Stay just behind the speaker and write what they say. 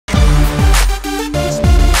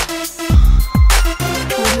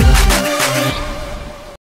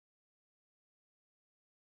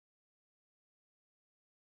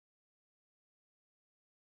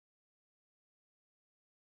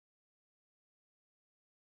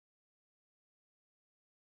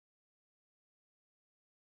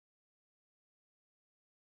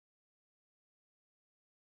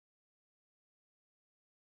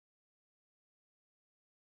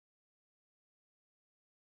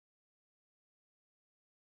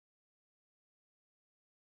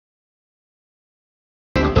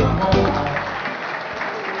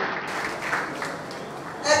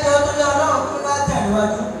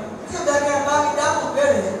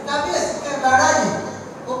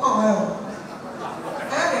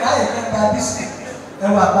Kábíyèsí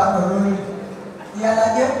ẹwà àpapọ̀ lórí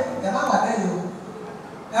ìyálàjẹ́ ẹ̀ má wà lẹ́yìn o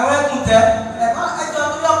ẹ̀wọ̀n ẹ̀kún tẹ ẹ̀kọ́ ẹjọ́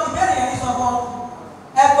tó yọ ìbéèrè yẹn ní sọ́kọ́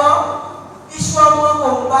ẹ̀gbọ́n iṣu ọmọ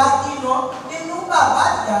òun bá iná nínú bàbá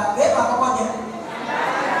ìyá rẹ̀ máa kọ́kọ́ jẹ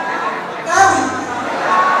káwì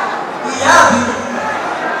ìyá àbí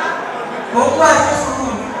òun wá ẹ̀ṣẹ́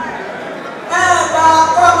sùúrù ẹ̀ẹ̀bà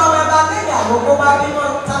kọ́ ọmọ ẹ̀bà níyàwó kó bá bímọ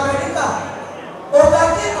t'Amẹ́ríkà òfẹ́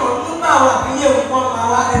kínú nígbà àwọn àbíyé òkun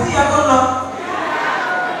àwọn ẹ̀bí yẹn tó lọ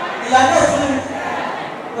ìyàlẹ́ ìtúnú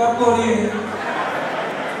lọ́pọ̀ oríire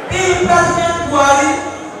bí President Buhari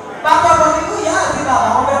bá kọ́kọ́ nínú ìyá àti bàbá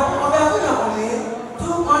ọbẹ̀ fún ìyàwó ní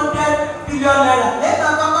 200 billion naira lẹ́gbà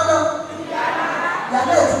kọ́kọ́ lọ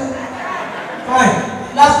ìyàlẹ́ ìtúnú fine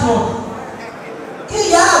last one kí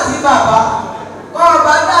ìyá àti bàbá kọ́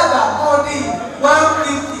ọba dàgbà kọ́ ní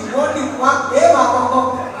 150 wọ́n ní wọ́n èèmà kọ́kọ́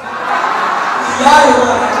ìyá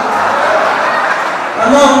ìwọ̀n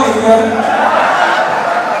ọlọ́run ìyẹn.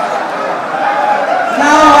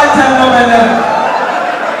 Now I tell them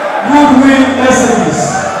Goldmyne messages.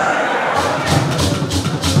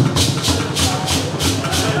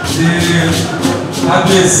 The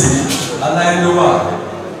Kábíyèsí aláìlúwà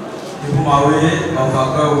ìbùmàwé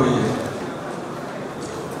ọ̀fàgbà òye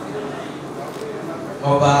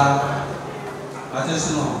ọba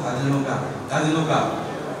Adesanya Adénúgà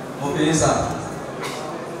Mokeyisa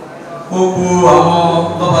gbogbo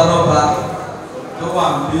àwọn lọ́balọ́ba tó wà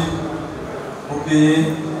níbí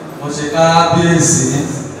mo ṣe Kábíyèsí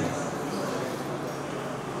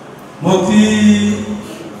mo kí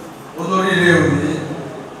olóríire òní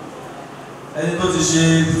ẹni tó ti ṣe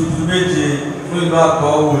tuntun méje fún ìlú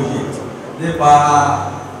Àkọ́wòye nípa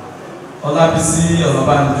Ọlábísí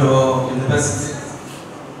Ọ̀nàbánjọ University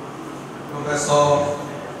Professor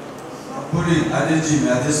Saburi Adéjìmí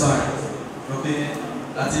Adesanya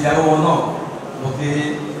àti ìyàwó wọn náà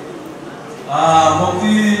mo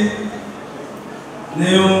kí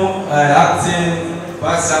new acting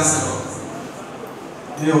vice chancellor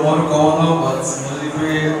ní ọmọ orúkọ wọn náà but mo ní pé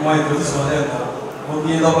wọ́n introduce wọn lẹ́ẹ̀kan mo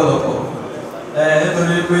kí lọ́pọ̀lọpọ̀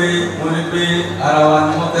nítorí pé mo ní pé ara wa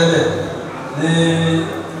ni wọ́n tẹ́lẹ̀ ní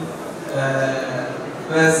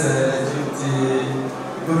first ju ti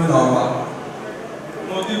gómìnà wa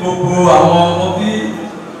mo kí gbogbo àwọn mo kí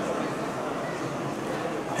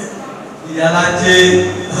ìyálàjẹ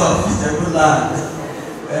Ìjẹ̀bú-Òde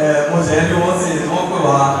mo ṣe ní wọ́n sì wọ́n pè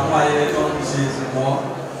wá fún ayẹyẹ tó ń ṣe ṣùgbọ́n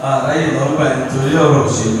àráyè lọ́gbà nítorí ọ̀rọ̀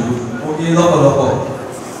òṣèlú mo kí lọ́pọ̀lọpọ̀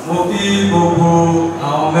mo kí gbogbo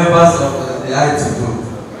àwọn members of the IT group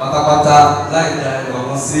pátápátá láì dá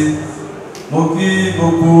ẹ̀kọ̀ọ̀kan sí mo kí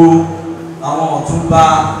gbogbo àwọn ọ̀túnba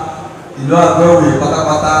ìlú Àgbẹ̀wòye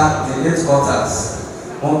pátápátá the headquarters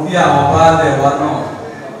mo kí àwọn baálẹ̀ wa náà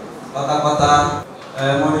pátápátá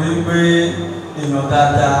mo rí pé èèyàn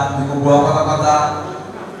dáadáa ní gbogbo wa pátápátá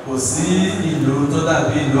kò sí ìlú tó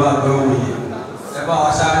dàbí ìlú Àgbẹ̀wòye ẹ bá wa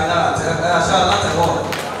ṣáré látẹ̀wọ̀.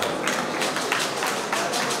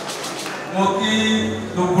 Mo kí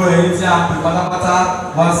gbogbo ẹ̀yin tí a pè pátápátá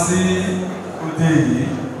wá sí òde yìí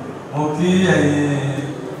mo kí ẹ̀yin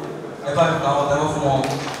ẹ bá mi pa àwọn tẹ́wọ́ fún wọn.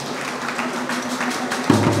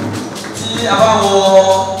 Tí a bá wọ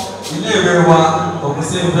ilé ìwé wa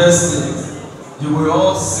Ògúnṣe University you will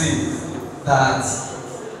all see that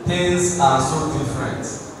things are so different.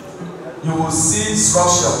 You will see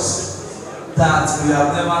structures that we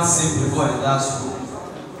have never seen before in that school.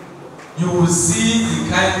 You will see the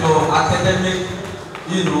kind of academic,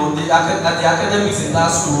 the academics in that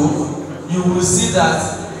school. You will see that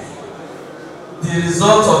the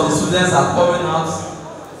results of the students are coming out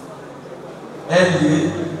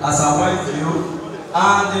early as I went through.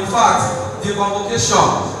 And in fact, the convocation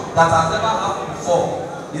that has never happened before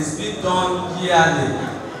is being done yearly.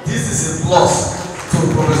 This is a plus to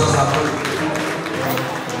Professor Saburi.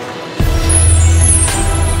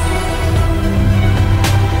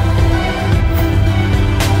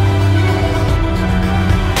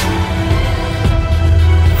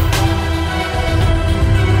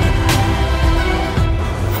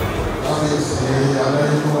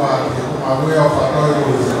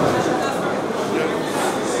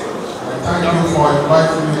 Thank you for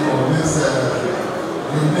inviting me to this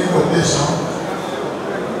unique occasion.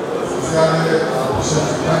 Sincerely appreciate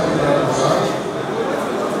it. Thank you very much, sir.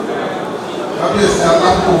 Kábíyèsí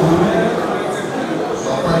alákòwú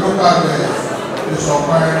Ṣọ̀pẹ́ lókàlẹ̀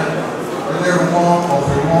Ìṣọ̀pẹ́ Ẹlẹ́rùmọ́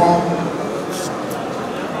Ọ̀fìnmọ́.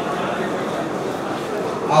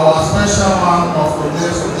 Our special man of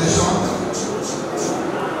today's occasion,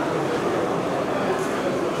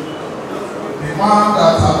 the man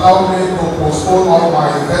that allowed me to postpone all my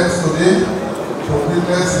events today to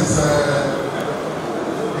witness his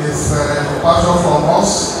is a departure from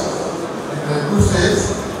us in a good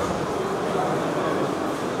faith.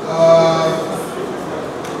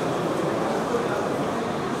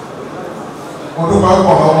 Mo dúpẹ́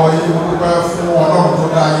pọ̀ lọ́wọ́ yín, mo dúpẹ́ fún Ọlọ́run tó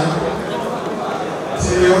dá yín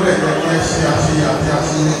tí ó lè jẹ́ kí ẹ ṣe àṣeyẹ àti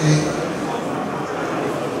àṣeyege.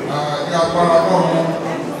 Ní agbára Ọlọ́run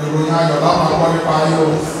ìròyìn ayọ̀ láwọn agbọ́ nípa yín o.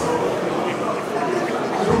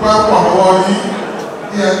 Mo dúpẹ́ pọ̀ lọ́wọ́ yín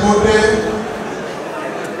kí ẹ tó dé.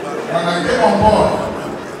 When I came on board,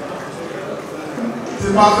 tí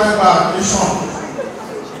bá fẹ́ gba admission,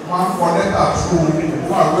 wọ́n á kọ lẹ́tà tó fún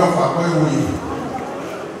àwẹ̀ ọ̀fà pé Iwoye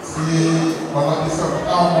tí ọ̀làdísọ̀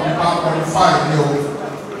táwọn ọmọ mi bá qualify ní o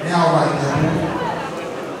ní àwọn Ìjẹ̀bú.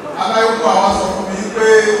 Aláyọ̀kọ̀ àwa sọ fún mi pé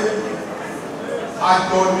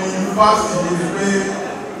àjọ ní yunifásitì yìí ni pé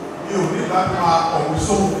mi ò ní láti máa kọ̀wé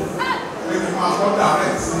sóhùn pé kí n máa kọ́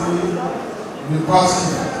direct sí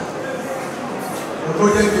yunifásitì. Òtó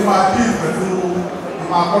jẹ́ kí n máa deal pẹ̀lú kí n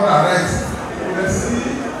máa kọ́ direct. Kò lè sí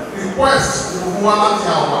request gbogbo wa láti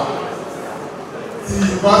àwà tí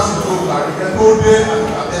yunifásitì tó gbà kíkẹ́ tó dé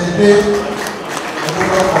àtẹ̀dé ọdún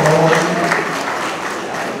lọ́kọ̀ lọ́wọ́ yìí.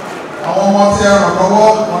 Àwọn ọmọ tí ẹ ràn lọ́wọ́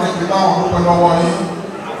wọn ní kí táwọn ló pẹ́ lọ́wọ́ yìí.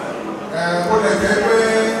 Ó lè jẹ́ pé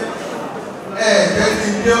jẹ́ kí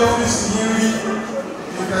n dé ọ́fíìsì yín rí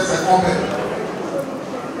ní fẹsẹ̀ kan bẹ̀.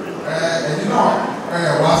 Ẹ̀yin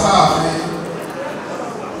náà wá sáàfin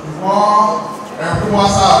ṣùgbọ́n ẹ̀kú wá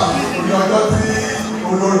sáàfin orí ọjọ́ tí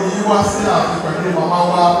olórí yín wá sí àfin pẹ̀lú màmá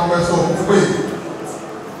wa pẹ́sọ̀ òkúpè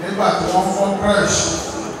nígbà tí wọ́n fọ́ crash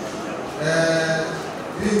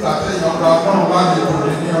bí ìgbà tẹ̀yìn ọgbà ọlọ́run lálejò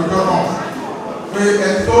rẹ̀ ní ọjọ́ náà pé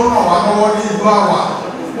ẹni tó ràn wá lọ́wọ́ ní ìlú àwà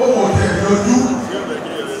ó wò tẹ̀ lójú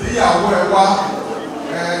síyàwó ẹ̀ wá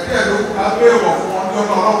díẹ̀ ló ká gbé ìwọ̀ fún wọn ní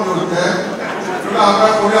ọ̀nà ọlọ́run yóò jẹ́ nígbà fẹ́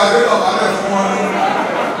forí adé lọ̀bálẹ̀ fún wọn ní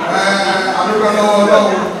àdúgbò lọ́wọ́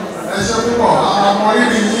ọlọ́run ẹ ṣé púpọ̀ àmọ́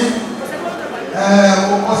rírì yín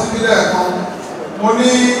mo kọ́ sí bílẹ̀ kan mo ní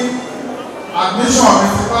admission mi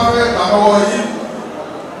ti bá fẹ́ gbà lọ́wọ́ yín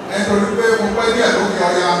nítorí pé mo pẹ́ díẹ̀ lókè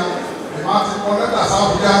ọya ìmá ti kọ lẹ́tà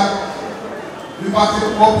sábújá bí bá ti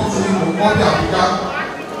kọ́ bìtì mo kọ́ bí Àbújá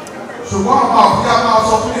ṣùgbọ́n ọmọ Àbújá máa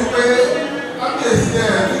sọ fún mi pé kábíyèsí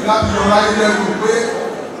ẹ̀ ní láti yọra ilé ẹ̀kọ́ pé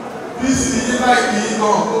bíìsì yín láìpẹ́ yín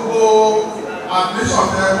náà gbogbo admission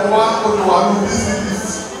tẹ mo wá odò wà ní bíìsì list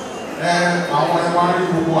àwọn ẹ̀ wá rí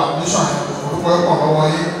gbogbo admission yẹn orúkọ ẹ̀kọ́ lọ́wọ́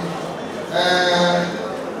yín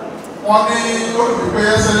wọ́n ní olùdókòwò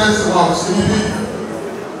ẹsẹ̀lẹ́sì wà ó sí níbí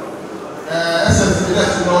ẹsẹ̀ tí ilẹ̀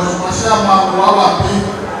ti lọ ṣùgbọ́n chairman wà wà bí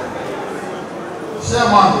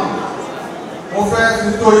chairman mo fẹ́ fi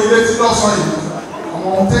tó ilé tí lọ́sàn yìí ọmọ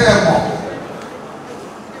ohun tẹ́ ẹ̀ mọ̀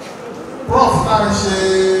prof náà ṣe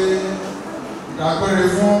ìdágbére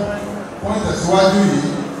fún ìtẹ̀síwájú yìí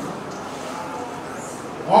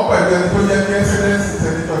wọ́n pẹ̀lú ẹni tó jẹ́ kí ẹsẹ̀lẹ́sì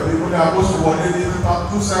tẹ̀lítọ̀ ìdíkú ní abóṣù wọlé ní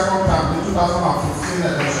 2nd term ní 2015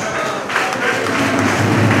 election.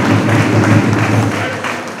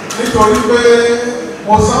 Nítorí pé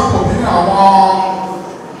mo sáàpò nínú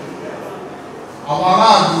àwọn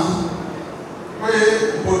aráàlú pé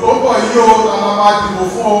ìbò tó bọ̀ yí o tàbí máa dìbò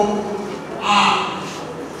fún o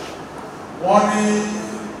wọ́n ní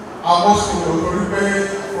abóṣù lórí pé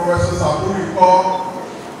Prof Saburi kọ́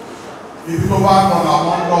ibi tó bá nà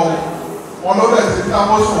làwọn ń lọ wọn ló dẹ̀ sí ní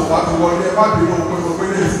abóṣù bá ti wọlé ẹ má bínú pé mo gbé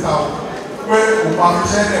lè síta o pé òun máa fi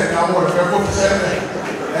ṣẹ́lẹ̀ ní àwọn ọ̀rẹ́ kó fi ṣẹ́lẹ̀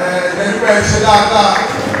ẹni pé ẹ ṣe dáadáa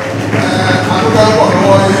àdúgbò ẹ̀pọ̀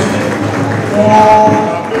lọ́wọ́ yìí wọ́n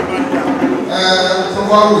tó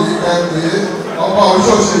bá wù yí ẹ pé ọba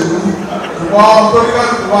oríṣiríṣi ṣùgbọ́n tó ní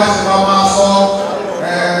kẹ́lùkù wá ṣe máa sọ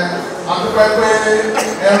àdúgbò pé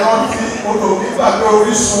ẹran tí odò nígbàgbé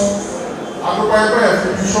orísun àdúgbò ẹgbẹ́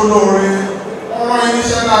ẹ̀fìbí sólóore wọ́n rán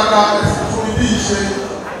iníṣẹ́ dáadáa ẹ̀sìn fún ibi ìṣe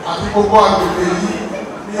àti gbogbo àgbègbè yìí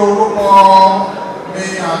ní orúkọ mi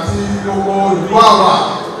àti gbogbo ìlú àwà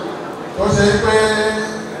tó ṣe pé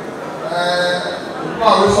ìlú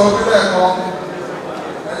àwẹ̀ sọ sílẹ̀ kan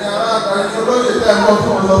ẹ̀yin olóyè tẹ́ ẹ̀kọ́ tí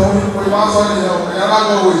wọ́n sọ fún mi pé máa sọ nìyẹn ẹ̀yin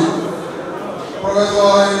alágbọ̀wòye pọfẹsọ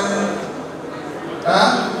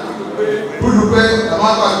Dúdúpé ẹ̀má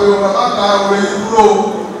gbàgbé wọn bá ta orí dúró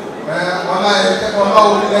ọ̀la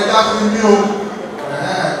òmìnira fún mi o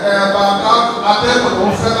ẹ̀ẹ̀bà atẹ́kùn tó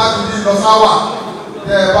ń fẹ́ láti ní lọ́sáwà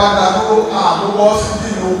ẹ̀ẹ̀bà dàdúró àlówó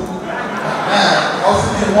ọ́sídìí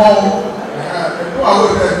ọ́sídìí wọ́n o ẹ̀kú àwọn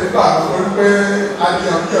ìrẹ̀ nígbà lórí pé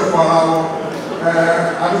adìyàn kí ẹ̀kọ́ ara wọn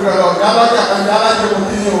àdúgbò lọ yálàjà kan yálàjà mo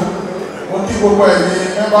kí yín o mo kí gbogbo ẹ̀yin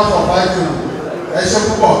members of ITU ẹ ṣé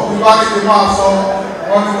púpọ̀ bí bá ní kí n máa sọ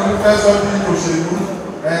wọ́n ní mo ní fẹ́ sọ bí òṣèlú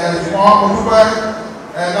ṣùgbọ́n mo dúpẹ́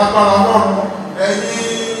lágbára Ọlọ́run ẹ̀yin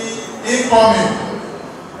incoming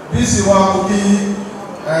Bísí wa mo kí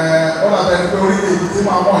ó dàbẹ̀ ní pé orílẹ̀-èdè tí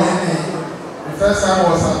màá mọ̀ yín ni the first time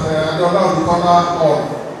was at Adéọlá Olùkọ́lá hall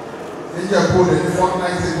Ìjẹ̀bú-Òde ní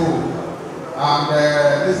fortnight ago and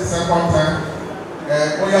this is the second time.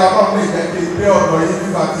 Bóyá ọlọ́run lè jẹ́ kí ilé ọ̀dọ̀ yìí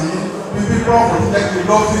nígbà tí bíbí prof ti jẹ́ kí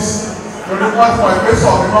lọ́fíìsì torí wọ́n ti wọ̀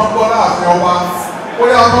ìgbésọ̀ mi máa ń gbọ́ láàfin ọba.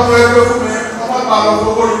 Bóyá ọlọ́run lè gbé fún mi ọmọ ìgbà lọ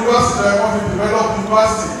gbogbo yunifásitì rẹ̀ wọ́n fi develop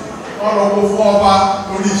yunifásitì wọ́n lọ wo fún ọba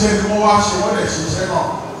torí iṣẹ́ tí wọ́n wá ṣe wọ́n lè ṣe iṣẹ́ náà.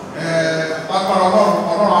 Lágbára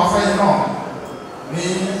ọlọ́run afẹ́yìn náà ní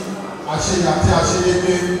àṣeyẹ àti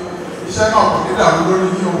àṣeyege iṣẹ́ náà kò ní dàrú lórí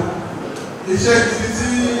yín o. Iṣẹ́ gidi tí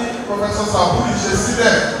Prof Saburi ṣe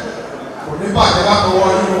sílẹ̀ kò ní bàjẹ́ látọwọ́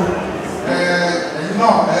yín o. Ẹ̀yin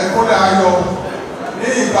náà kólẹ̀ ayọ̀ ní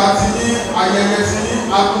ìgbà tí ayẹyẹ tí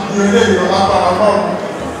akúndì eléyìí lọ lágbára ọlọ́run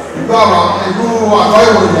ìlú àlọ́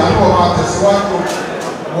ìwòye àbọ̀ máa tẹ̀síwájú.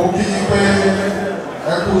 Mo kí yín pé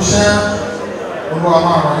ẹ kú iṣẹ́ Olúwa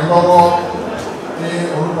máa ràn yín lọ́wọ́ ní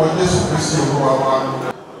orúkọ Jésù Kristi Olúwa wa.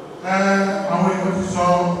 Àwọn èèyàn ti sọ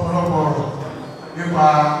ọ̀pọ̀lọpọ̀ ọ̀rọ̀ nípa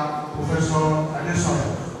Professor Adesanya.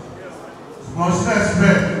 Ṣùgbọ́n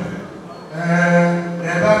síbẹ̀síbẹ̀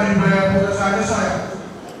ẹ̀bá mi bẹ̀rẹ̀ Professor Adesanya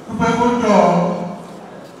pípẹ́ kó jọ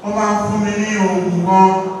ọ máa ń fún mi ní oògùn kan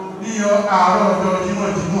ní àárọ̀ ọjọ́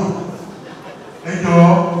jímọ̀jímọ̀. Ẹjọ́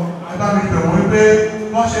ẹ̀bá mi bẹ̀ wọ́n pé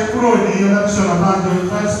wọ́n ṣe kúrò ní election of Anjo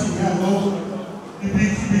University ní àgọ́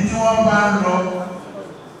ibikíbi tí wọ́n bá ń lọ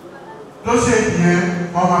ló ṣe ìyẹn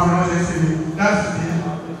wọ́n máa fi ránṣẹ́ sí mi. That's the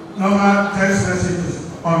normal text messages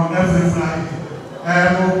on every Friday.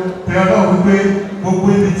 Mo pè ọ́ náà wípé gbogbo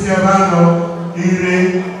ibi tí ẹ bá ń lọ ire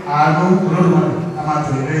àánú olódùmarè a máa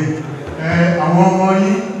tò ilé yìí. Àwọn ọmọ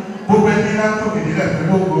yìí gbogbo ẹbí látòkè nílẹ̀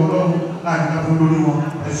pẹ̀lú ògbó ọlọ́run láti ká fún lórí wọn.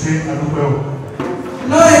 Ẹ ṣe àdúpẹ́ o.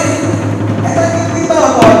 lórí ẹgbẹ́ kí pípẹ́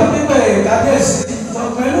ọkọ̀ pípẹ́ kábíyèsí sọ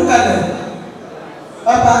pẹ̀lú kalẹ̀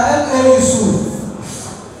bàbá ẹgbẹ́ ìṣù.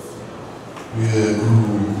 Bí ẹ̀rù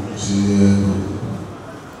ṣe ẹ̀rù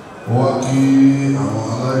wọ́n wá kí àwọn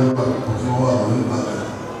aláìwá tí wọ́n wà lórí ìbàdàn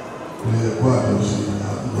pé ẹ̀kọ́ àjọṣe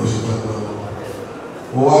pẹ̀lú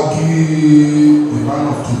wọ́n wá kí the man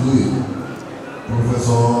of today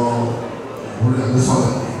Professor Saburi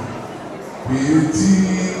Adesanya pé tí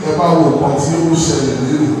ẹ bá wo nǹkan tí ó ṣẹlẹ̀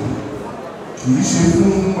lérè kì í ṣe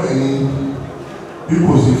fún ẹ̀yin bí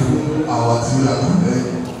kò ṣe fún àwa tí a kù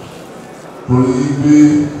lẹ́yìn torí pé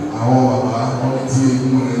àwọn bàbá wọn tí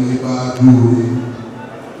egun ẹni bá dúró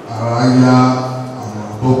ara yá àwọn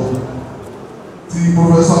àtọ́kù tí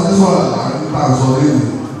Professor Adesanya láàrin bá ń sọ lẹ́yìn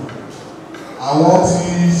àwọn ti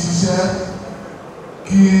ṣiṣẹ́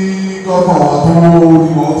kí gọ́ọ̀nà wa tó rí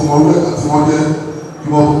wọn tí wọ́n wẹ̀ àti wọ́n jẹ́ kí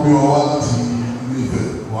wọ́n tó gbé wọn wá láti ilé Ifẹ̀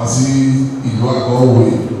wá sí ìlú àgọ́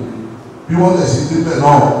Ìwòye bí wọ́n lè ṣe débẹ̀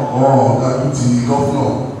náà wọ́n dájú ti gọ́ọ̀nà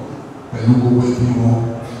pẹ̀lú gbogbo ẹbí wọn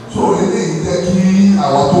so eléyìí jẹ́ kí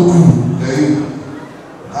àwọn tó kù lẹ́yìn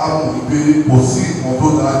láàmú ìgbé kò sí ìmọ̀ tó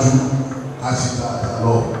dájú láti dáadáa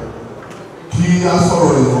lọ kí á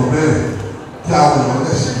sọ̀rọ̀ èèyàn bẹ́ẹ̀ kí àwọn èèyàn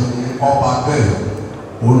lè ṣe ọba bẹ́ẹ̀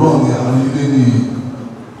òun náà ni àwọn ilé nìyí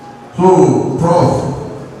so prof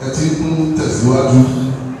ẹ ti ń tẹ̀síwájú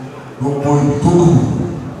gbogbo ibi tó kù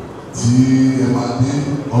tí ẹ máa dé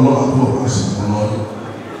ọlọ́run tó ọ̀rọ̀ ṣe mọ́ náà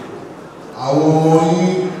àwọn ọmọ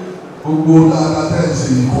yín gbogbo dáadáa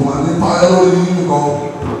tẹ̀sí kò máa ní páyọ́ yín nìkan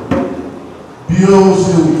bí ó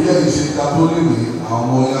ṣe wù kí ẹ̀yìn ṣe ká tó lè ní àwọn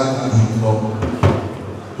ọmọ yín á jù lọ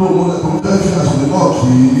tó mo lè tó fẹ́ fi àṣùlẹ̀ náà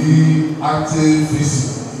kí active visit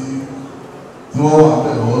tí wọ́n wà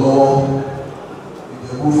bẹ̀ lọ́wọ́lọ́wọ́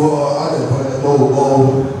ìjẹ̀bú fọ́ àdẹ̀fẹ́ lọ́wọ́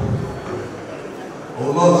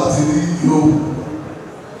òun náà láti rí yóò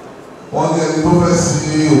wọ́n ní ẹni tó fẹ́ sí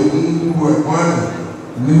òkun gbogbo ẹ̀kọ́ ẹ̀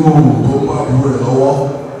nínú òun tó máa bu rẹ̀ lọ́wọ́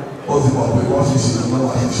ó ti mọ̀ pé wọ́n ṣe ṣe náà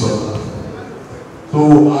láti ṣọ́ra tó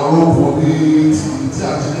àròkọ ní tí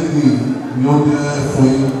àtìlẹ́yìn ni ó jẹ́ fún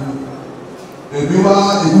yín èmi wá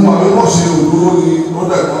ìgbìmọ̀ àwẹ́kọ̀ ṣe òdúró ni ó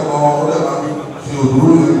dẹ̀ gbọ́ngàn ó dẹ̀ bá ṣe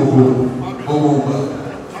òdúró ní gbogbo ọgbà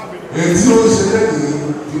èyí tí ó ṣe lẹ́yìn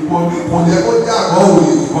ìpòlẹ̀ kó jẹ́ àgọ́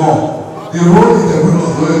òye nìkan ìró ìjẹ̀bùn náà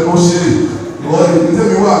tó yẹ kó ṣe ìwọ ìbí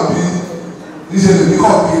tẹ́mi wà bí ìṣẹ̀lẹ̀ ní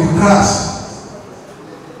kọ̀ọ̀kì crash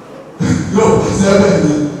yóò bá sí ẹ̀bẹ̀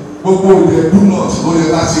ní gbogbo ìjẹ̀bùn náà tí ó yẹ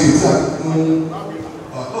ká ṣe ìtí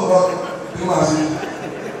àkókò ọ̀rọ̀ ní máa ṣe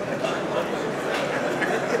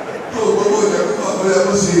yóò gbogbo ìjẹ̀bùn náà tó yẹ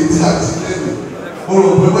kó ṣe ìtí àti lẹ́yìn mo rò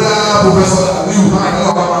pé bóyá Professor Aliu náà ní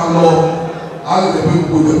ọ̀pá máa lọ á lè lè pé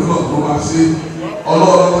gbogbo ìjẹ̀bùn náà tó máa ṣe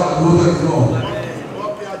ọlọ́run àdúró tẹ̀lé náà.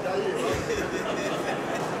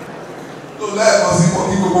 tó lẹ́ẹ̀kan sí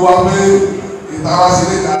kí gbogbo wa pé ìtara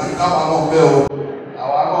sílé kàtí káwa náà bẹ́ẹ̀ o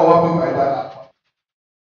àwa náà wá pé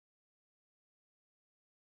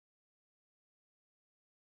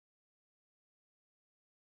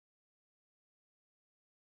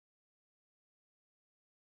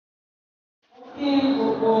kí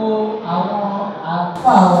gbogbo àwọn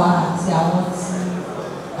àlùfáà wa àti àwọn tí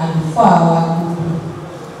àlùfáà wa gbogbo.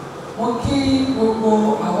 Mo kí gbogbo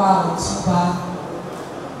àwa ọ̀túnba,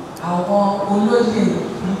 àwọn olóyè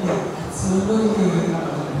ìbílẹ̀ àti olóyè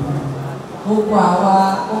gbogbo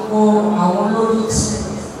àwọn olóríṣi,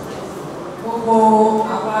 gbogbo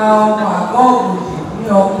àwa ọmọ àgọ́ òwòye ní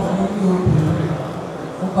ọkùnrin ní obìnrin,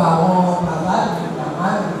 gbogbo àwọn bàbá mi, màmá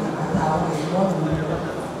mi àtàwọn ẹ̀gbọ́n mi.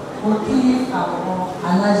 Mo kí àwọn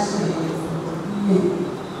aláṣẹ ilé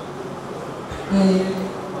pé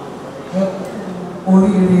ẹ kú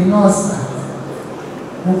oríire náà sà,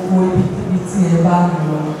 gbogbo ibikíbi tí ẹ bá ń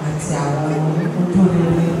lọ àti àwọn ojú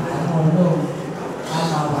rere àwọn ọlọ́run á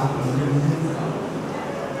máa wà pẹ̀lú yín.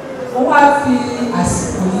 Mo wá fi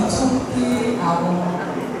àsìkò yìí tún kí àwọn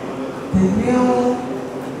the new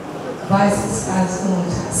vice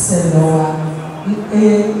chancellor wa wípé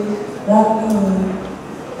wọ́n kú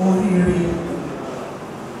oríire.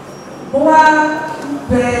 Mo wá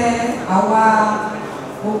bẹ àwa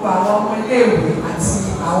gbogbo àwọn ọmọ iléèwé àti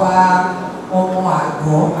àwa ọmọ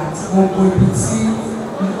àgọ́ àti gbogbo ibi tí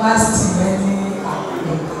yunifásitì yẹn ní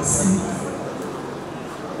àpẹẹkà sí.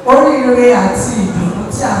 Oríire àti ìdùnnú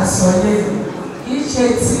tí à ń sọ lẹ́yìn kì í ṣe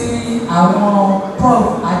ti àwọn Prof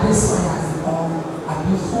Adesanya nìkan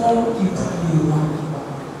àbí fún ìdílé wa.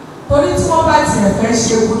 Torí tí wọ́n bá tiẹ̀ fẹ́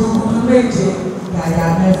ṣe gudugudu méje yàyà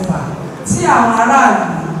mẹ́fà tí àwọn aráàlú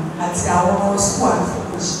àti àwọn ọmọ sùkúù àti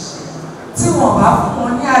òṣìṣẹ́ tí wọ́n bá fún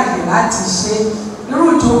wọn ní àyè láti ṣe irú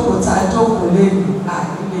ìjókòó tá a jókòó lẹ́nu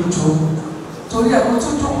àìlejò. Torí ẹ̀ mo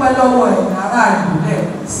tún dúpẹ́ lọ́wọ́ ẹ̀yin aráàlú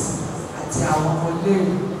lẹ́ẹ̀kan sí àti àwọn ọmọ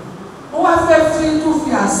iléèwé. Mo wá fẹ́ fi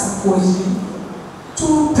àsìkò yìí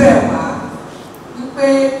tún bẹ̀ wá wípé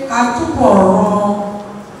ká túbọ̀ ran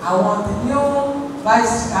àwọn the new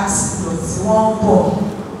vice chancellor tí wọ́n ń bọ̀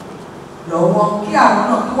lọ́wọ́ kí àwọn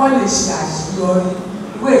náà kí wọ́n lè ṣe àṣeyọrí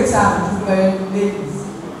ìwé tí a dúpẹ́ lẹ́yìn.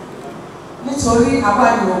 Nítorí àwa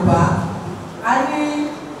Yorùbá a ní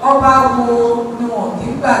ọba wo ni wọn kì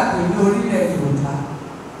í gbàgbé ní orílẹ̀ Yorùbá.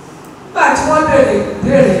 Nígbà tí wọ́n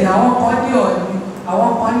béèrè àwọn kan ní Ọ̀ọ̀ni, àwọn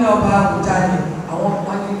kan ní ọba Àwùjalè, àwọn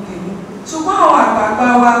kan ní Kèmí. Ṣùgbọ́n àwọn àgbààgbà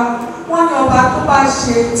wa wọ́n ní ọba tó bá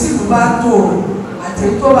ṣe tìlú bá tòrò àti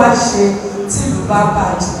tó bá ṣe tìlú bá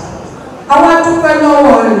bàjẹ́. Àwa dúpẹ́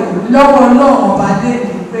lọ́wọ́ rẹ̀ lọ́wọ́ náà ọba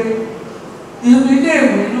lẹ́nu pé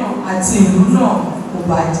iléèwé náà àti ìlú náà kò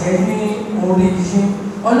bàjẹ́ ní orí yín.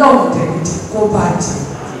 Ọlọ́run tẹ̀lé kó bàjẹ́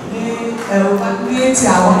ní ti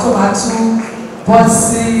àwọn tó máa tún bọ́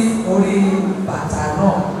sí orí bàtà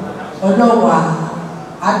náà. Ọlọ́run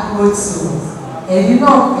á dúró tì wọ́n. Ẹ̀yin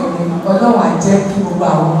náà pẹ̀lú Ọlọ́run á jẹ́ kí gbogbo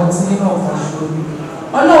àwọn ọmọ tí nínú ọ̀fọ̀ lórí.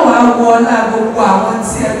 Ọlọ́run á wọ ọlá gbogbo àwọn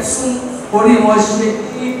tí ẹ tún orí wọn ṣe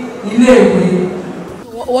ní iléèwé.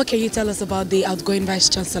 What can you tell us about the outgoing Vice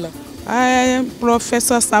Chancellor?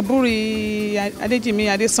 Professor Saburi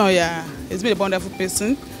Adesanya has been a wonderful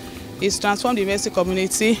person. He's transformed the university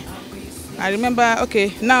community. I remember,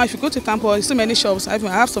 okay, now if you go to campus, so many shops. I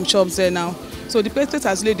have some shops there now. So the place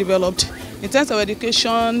has really developed. In terms of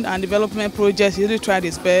education and development projects, he really tried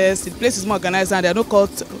his best. The place is more organized and there are no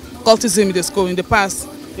cultism in the school. In the past,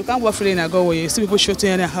 you can't walk freely in Iwoye. You see people shooting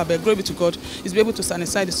anyhow, but glory be to God, he's been able to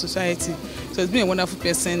sanitize the society. So he's been a wonderful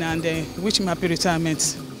person and wish him happy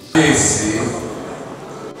retirement.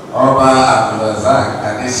 Ọba Abdulrazak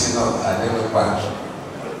Adesina Adelupa,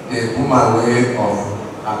 the Umawe of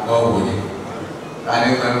Agowoye,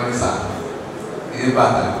 Adekunisa,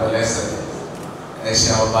 Ibata Kolese,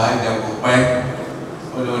 Ẹ̀ṣẹ̀ ọba Ìjẹ̀bùpẹ́,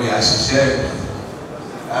 olórí àṣìṣe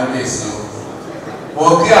kábíyèsí o.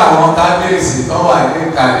 Mo kí àwọn kábíyèsí tó wà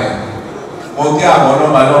ní ìkàlẹ̀, mo kí àwọn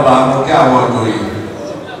lọ́balọ́ba, mo kí àwọn òjòyè,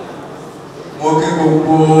 mo kí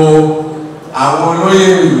gbogbo àwọn olóyè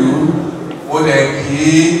ìlú, mo lè kí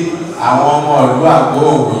àwọn ọmọ ìlú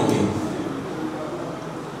Àgọ́-Òwòye.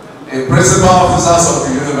 The principal officers of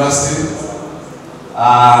the university,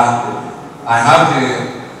 I have the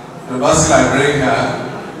university librarian here,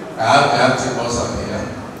 I have the acting person here.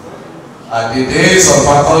 The days of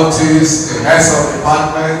faculties, the heads of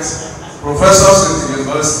departments, professors in the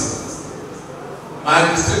university, my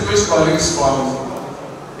distinguished colleagues from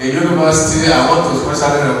the university, I want to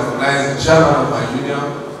especially recognize the chairman of my union,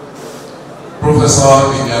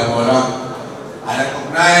 Professor Iwoye. I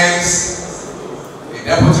recognize the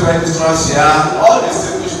deputy registrar here, all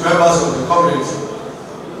distinguished members of the community.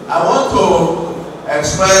 I want to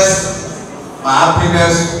express my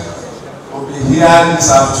happiness to be here this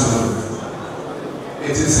afternoon.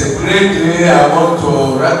 It is a great day. I want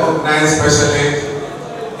to recognize especially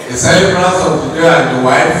the celebrants of the day and the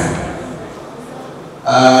wife,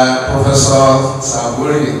 Professor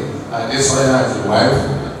Saburi Adesanya and the wife,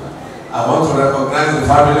 I want to recognize the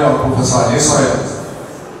family of Professor Adesanya.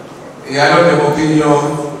 Ìyálò ni mo kí yọ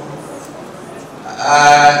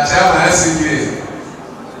chairman SCDA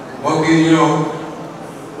mo kí yọ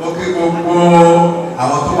mo kí gbogbo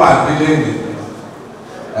àwọn tó wà nílé mi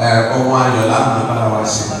ọmọ ayọ̀ láàmú bára wa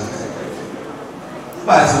ṣe.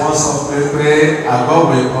 Nígbà tí wọ́n sọ pé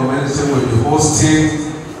Goldmyne community will be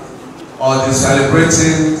hosting or the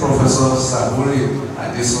celebrating Professor Saburi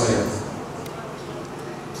Adesanya,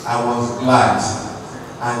 I was glad,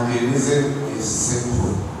 and the reason is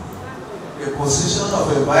simple. The position of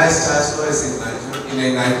a vice chancellor in a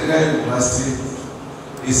Nigerian university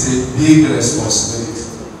is a big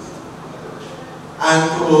responsibility. And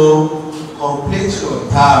to complete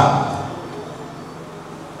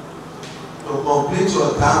your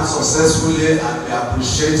term successfully and be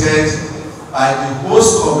appreciated by the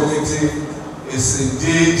host community is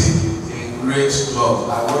indeed a great job.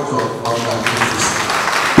 I want to congratulate you.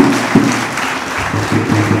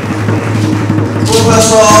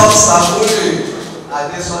 Professor Saburi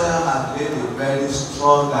Adesanya has laid a very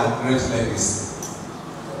strong and great legacy.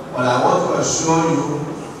 But I want to assure you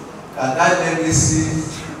that legacy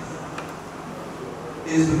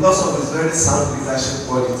is because of his very sound leadership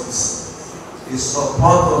qualities, his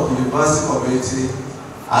support of the university community,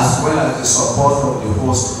 as well as the support of the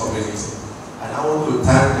host community. And I want to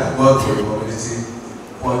thank the Goldmyne community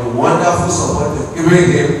for the wonderful support they've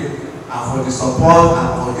given him, and for the support and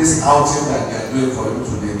for this outing that they are doing for you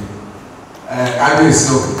today.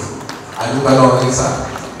 Kábíyèsí o, àdúgbò lọ́wọ́ ní sà.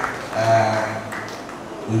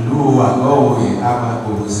 Ìlú Iwoye á máa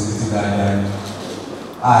gbòòrò sí títí dáadáa ni.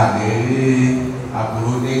 A lè rí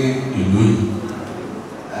àbúrò ní ìlú yìí.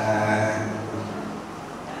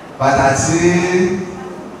 Bàtà tí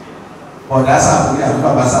bọ̀dá Saburi àbí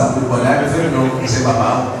bàbá Saburi, bọ̀dá ẹni fẹ́ lọ kò ṣe bàbá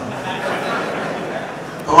wọn.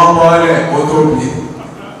 Tọ́wọ́ bọ́ọ̀lẹ̀ ó tóbi.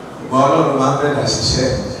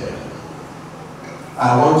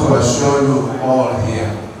 I want to assure you all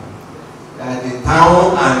here that the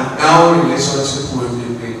town and gown relationship will be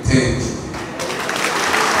maintained.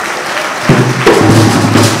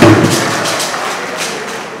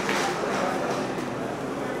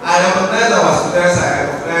 I recognize our students, I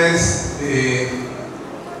recognize the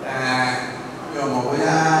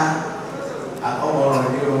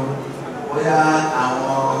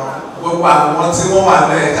gbogbo àwọn tí wọ́n wà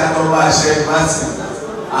lẹ́yìn ká tó bá ṣe máàsì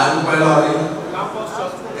àdúgbò lọ́rí.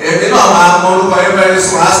 Èmi náà máa mọ orúkọ yín bẹ́ẹ̀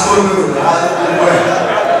sùn astónù àdúgbò ẹ̀.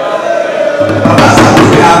 Bàbá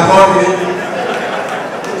Saburi àkọ́ mi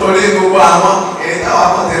nítorí gbogbo àwọn èyí táwọn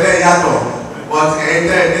akọ́tẹ̀lẹ̀ yàtọ̀, but èyí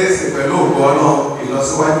tẹ́ ẹ̀ dé sí pẹ̀lú ògbọ́ náà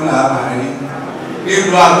ìlọsíwájú làá máa rí.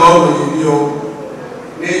 Nílùú Àgọ́wòye ni o,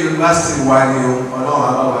 ní yunifásitì wa ni o, ọlọ́run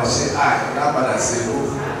àbáwá ṣe àìlápadà sí ìlú,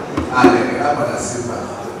 àìlápadà sí ìgbà.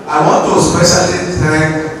 I want to especially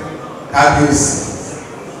thank Kábíyèsí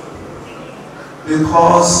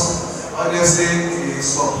because honestly the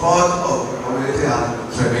support of the community has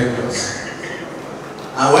been tremendous.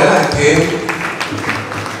 And when I came,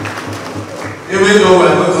 even though we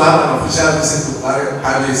are going to have an official visit to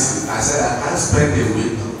Kábíyèsí, I said I can't spend a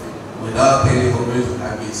week without paying homage to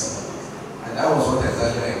Kábíyèsí. And that was what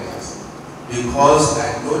exactly I did, because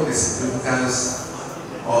I know the significance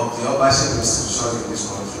of the ownership institution in this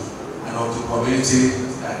country and of the community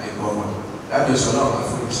that they govern. That is all of my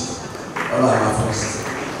friends. All of my friends.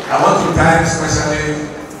 I want to thank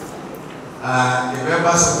especially the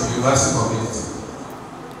members of the university community.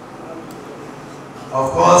 Of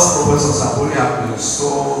course, Professor Saburi has been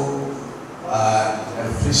so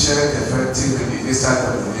efficient, effective in the district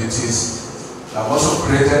communities. They have also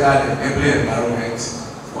created an enabling environment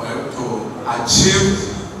for him to achieve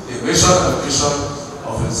the mission and vision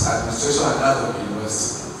of its administration and that of the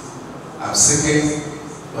university. I'm seeking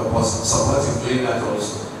your support in doing that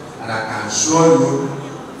also. And I can assure you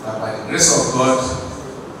that by the grace of God,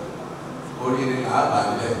 only in our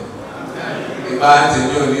family,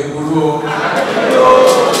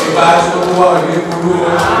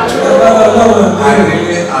 I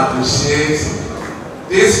really appreciate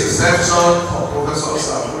this reception for Professor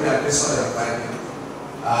Saburi Adesanya by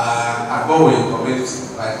Iwoye community,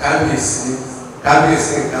 by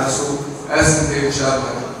Kábíyèsí Council, SCDA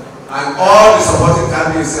Chairman, and all the supporting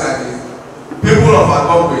Kábíyèsí and the people of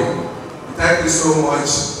Goldmyne. Thank you so much.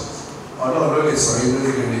 Ọlọ́run ló lè sọ inú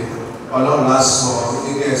rere, Ọlọ́run á sọ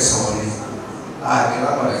nílé ẹ̀sọ́ ni,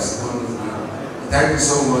 lápàdà sí tó ní ìlú. Thank you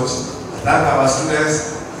so much. I thank our students,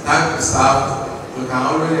 I thank the staff. We can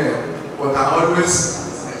always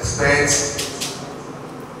expect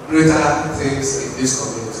greater things in this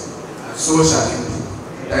community, and so shall it be.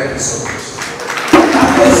 Thank you so much.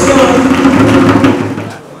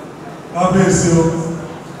 Kábíyèsí o,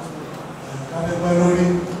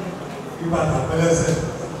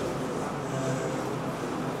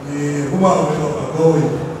 wà lórí ọ̀pọ̀ lọ́wọ́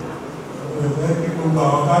ìfẹ́ kí gbogbo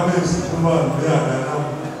àwọn kábíyèsí tó wà lórí àgbà náà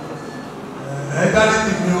ẹ̀ẹ́dá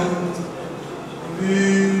lẹ́yìn mi ó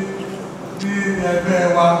ní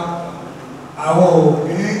ẹgbẹ́ wa àwọn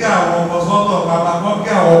òkè kí àwọn ọmọ sọ́tọ̀ bàbá kọ́ kí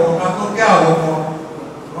àwọn ọmọ ká tó kí àwọn ọmọ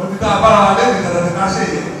wọ́n ti dá abára wa lẹ́yìn dandan ní ká ṣe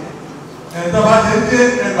yẹ ẹ̀ẹ́dọ́ bá ṣe dé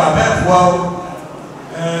ẹgbà bẹ́ẹ̀ fún wa o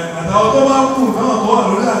àtàwọn tó bá kù náà tó wà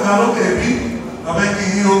lórí àga lókè bí abẹ́kì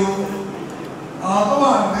yín o àwọn tó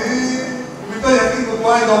wà ní ibi tó yẹ kí gbogbo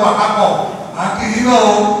àìjọ wà kápọ̀ àkìyí náà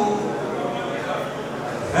o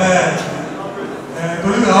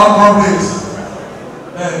torí mi àwọn corporate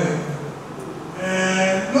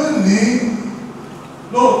lónìí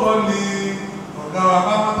lóòótọ́ ni ọ̀gá wa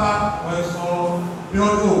pápátá wọ́n sọ bí ó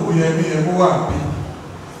tó òkú yẹ bí ẹ̀kú wà bí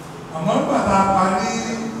àmọ́ nígbà tá a pa ní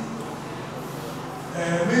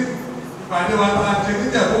ìpàdé wa tá a ṣe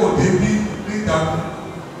níjẹ̀bú òde bí ní ìdàgbọ́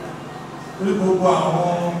torí gbogbo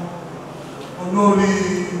àwọn olórí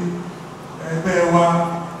ẹgbẹ́ wa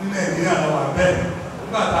ní Nàìjíríà lọ wà bẹ́ẹ̀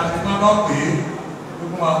nígbà tá a ṣe tán náà pé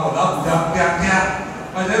gbogbo wa pọ̀ lábùjá kíákíá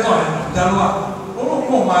pàṣẹ sọ̀rọ̀ Àbújá ló wà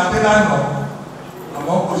olóòpó máa dé lánàá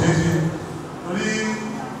àmọ́ kò ṣeé ṣe torí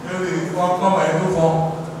ẹ̀rì ọkọ̀ ẹ̀ tó fọ́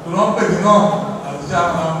tó lọ́ pè mí náà àti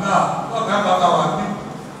àmà náà lọ́ọ̀gá bàbá wa bí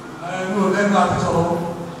ẹnu lẹ́nu àti sọ̀rọ̀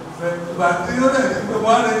ìgbà tí ó lẹ̀ sí pé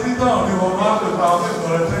wọ́n á lè tí náà ní wọn máa pè fún àwọn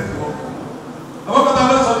ìsọ̀rọ̀ ẹ̀sẹ̀kì wọn. àwọn kọta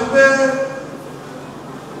fẹ́ sọ ni pé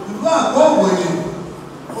ìlú àgọ́ òwòye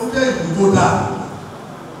ó jẹ́ ìlú tó dáa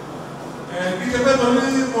kí ṣe pé torí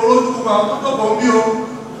olójú àwọn tó tọ̀pọ̀ ń bí o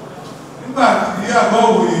nígbà tí àgọ́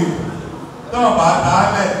òwòye náà bá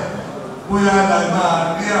dálẹ̀ bóyá la máa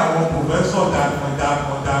ní àwọn pòfẹ́sọ̀ dàgbọ̀n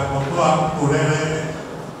tó àkókò rẹ́rẹ́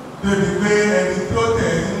débi pé ẹni tí ó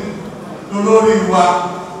tẹ̀ ń lórí wa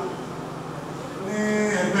ní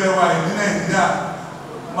ẹgbẹ́ wa ní Nàìjíríà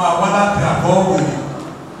máa wá láti àgọ́ òwòye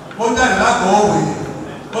ó jáde lágọ̀ òwòye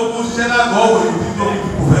ó tún ṣiṣẹ́ lágọ̀ òwòye tí tó fi di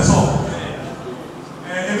pòfẹ́sọ̀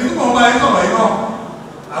èmi tí mo bá yín sọ̀rọ̀ yìí náà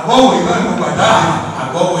àgọ́ òwòye náà ni mo gbà jáde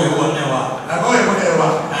àgọ́ òwòye wọ́n ní wa àgọ́ òwòye wọ́n ní wa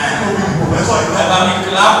tí mo fi di pòfẹ́sọ̀ yìí náà. ẹ bá mi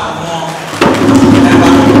kíláàpù wọn ẹ bá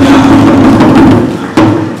mi kíláàpù.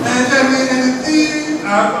 ẹni tí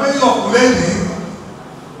àpéyọ̀ kúlẹ̀ yìí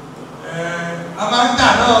a máa ń jà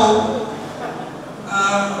náà o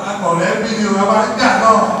akọ̀rẹ́ bí ni o a máa ń jà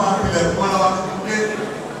náà a máa ń pilẹ̀ fún ọlọ́wà tó gbé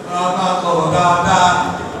a máa sọ̀rọ̀ dáadáa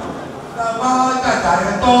tá a bá jàjà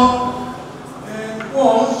yẹn tán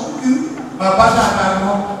wọ́n ń sùn bàbá dáadáa ni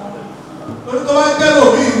wọ́n torí tó bá jẹ́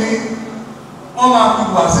lòmíì ni wọ́n máa fi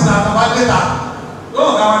wà sí náà tó bá dé ta lọ́wọ́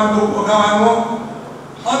ọ̀gá wa ni gbogbo ọ̀gá wa ni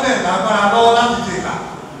wọ́n tẹ̀ lágbára lọ́wọ́ láti ṣèkà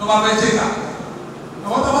tó bá fẹ́ ṣèkà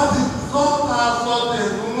àwọn tó bá ti sọ ta sọ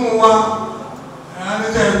tẹ̀sùnú wa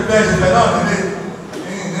ẹ̀ránìṣẹ́ bẹ́ẹ̀ ṣe bẹ́ẹ̀ náà nílé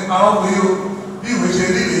nípa ọ̀pọ̀ yìí o bí ìwé ṣe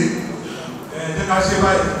líle jẹ́ ká ṣe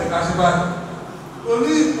báyìí jẹ́ ká ṣe báyìí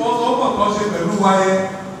torí ìfọwọ́sowọ́pọ̀ tó ṣe pẹ̀lú wáyé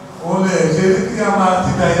òun lè ṣe kí a máa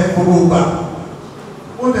ti dà yẹn gbogbo gbà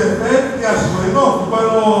ó lè fẹ́ kí àsìkò yìí náà dúpẹ́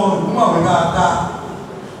lọ́wọ́ ìgbìmọ̀wé dáadáa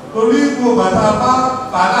torí gbogbo bàtà bá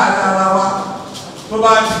bà láàrin ara wa tó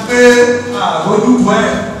bá ti pé àròjútù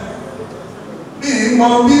ẹ̀ bí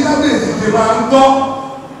ìmọ̀ bí kábíyèsí ṣe máa ń gbọ́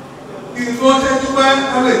kí n tó ṣe dúpẹ́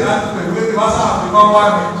kábíyèsí láti pẹ̀lú èdè wá sáàfin kan wá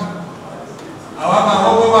mi àwa máa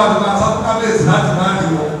wọ́pọ̀ wá ní máa sáfún kábíyèsí láti máa dì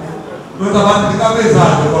wọ́n ló tàbá ti kábíyèsí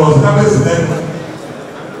àjọpọ̀lọ̀ sí kábíyèsí lẹ́nu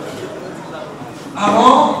àmọ́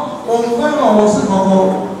ohun fẹ́ràn wọn sí kankan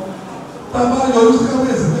tá a bá yọjú sí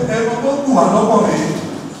kábíyèsí pé ẹ̀kọ́ tó kù wá lọ́pọ̀ rèé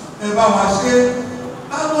ẹ bá wa ṣe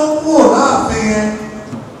á ló kúrò láàfin yẹn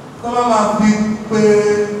tó bá máa fi pé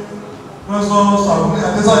Prof Saburi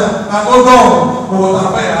Adesanya agbọ́dọ̀ owó ta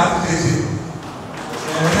fẹ́ yà láti ṣe ṣe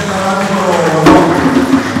ẹ̀ẹ́dẹ́gbẹ́ láti sọ̀rọ̀ ọ̀rọ̀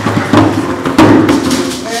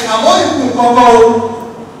náà àmọ́ ìkùn kọ́kọ́ o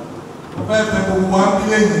mo fẹ́ fẹ́ gbogbo wa bí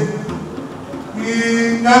lẹ́yìn kí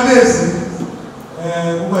kábíyèsí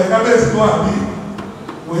gbogbo ẹ̀ kábíyèsí tó wà bí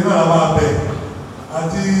òye náà la máa bẹ̀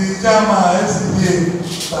àti jáàmà SCDA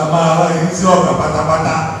tàbá ara yìí sí ọ̀gá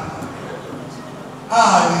pátápátá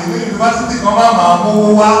ààyè ní yunifásitì kan máa mówó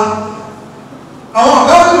wá àwọn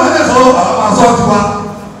ọ̀gá òní máa ń lè sọ̀rọ̀ àwọn àṣọ ti wá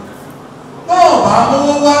náà bá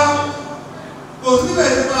mówó wá kò sílẹ̀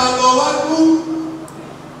yìí máa lọ wájú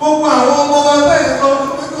gbogbo àwọn ọmọ wa lẹ́yìn tó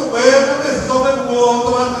nígbò pé ó lè sọ pé gbogbo tó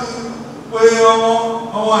bá ti pé ọmọ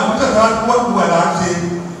àdúgbò tó bá ti wá gbogbo ẹ̀ là ń ṣe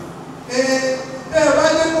ẹ bá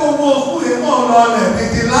jẹ́ kó owó oṣù yìí náà lọ lẹ̀ ní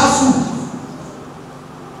ti lásù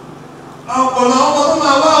ọ̀pọ̀lọ̀ ọmọ tó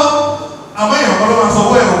máa wá ọ àmọ́ èèyàn kan ló máa sọ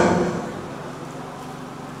wẹ́ o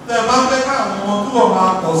tẹ bá fẹ́ káwọn ọmọ tó wọ̀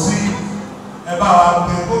máa pọ̀ sí ẹ bá wa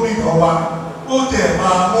gbé gómìnà wa ó tẹ̀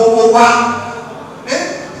máa mówó wá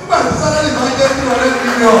nígbà tí sálárì máa jẹ́ 300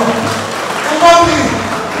 million ó mọ́ mi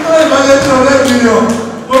nígbà tí máa jẹ́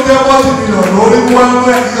 40 million lórí wá ń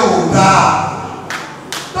gbé ẹ̀yẹ ò dáa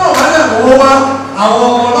tó o bá lè mówó wá àwọn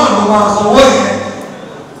ọmọ náà ló máa sanwó yẹn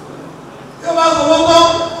tí o bá sanwó tán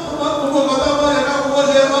gbogbo ọ̀gá tó yẹ ká fowó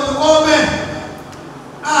ṣe wọ́n ti kọ́ bẹ́ẹ̀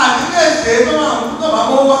àdílé ṣe tó máa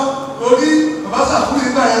mówó wá lórí bàbá Saburi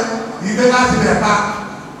gbà yẹn ìgbé láti rẹ̀ pa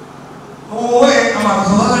owó yẹn a máa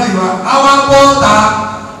sọ sọ́dọ̀ ìwà àwọn bọ́ọ̀ta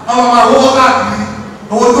àwọn máa wọ́ káàkiri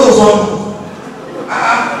owó tó sọnù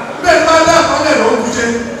bẹ́ẹ̀ bá dá àkọọ́lẹ̀ ló ń kúṣe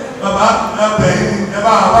bàbá ẹbẹ̀ yìí ẹ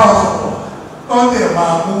bá wọn sọ̀rọ̀ kọ́ńtẹ̀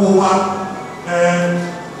máa mówó wá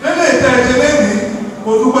lẹ́lẹ̀ ìtẹ́ ẹ̀ṣẹ̀ lẹ́yìn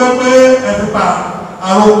mo dúpẹ́ pé ẹ fi pa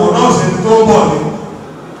àròkò náà ṣe tó ń bọ̀ ní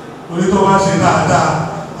torí tó bá ṣe dáadáa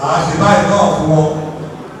àá ṣe báyìí náà fún wọn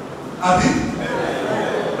àbí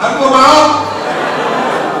àbí máa ọ́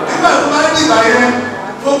nígbà tó máa ń dìgbà yẹn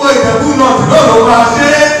gbogbo ìjẹ̀bú náà tí lọ́ọ̀ ló máa ṣe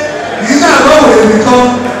yìí náà lọ́wọ́ èmi kan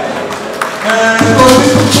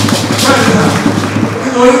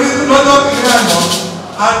nítorí lọ́jọ́ kìíní àná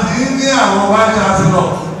a ti ń ní àwọn wáṣẹ àṣìlọ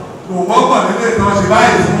kò wọ́pọ̀ nílé ìtàn ṣe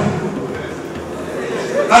báyìí fún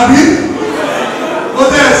àbí ó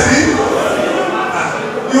tẹ̀ sí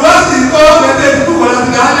ìwádìí kọ́ pẹ̀lú ìdúkọ̀ láti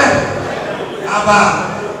dálẹ̀ àbá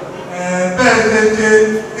bẹ́ẹ̀ ṣe ṣe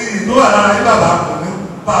iyì tó wà lára ní bàbá kò ní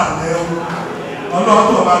bàlẹ̀ ọlọ́run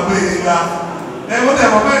tó máa gbé yín ga ẹ̀wọ́n tẹ̀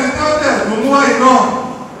mọ̀ bẹ́ẹ̀ ni tí wọ́n tẹ̀ tó mú wáyé náà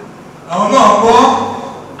àwọn náà gbọ́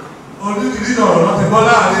oríṣiríṣi ọ̀rọ̀ náà ti gbọ́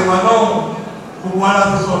láàrin wa náà gbogbo ara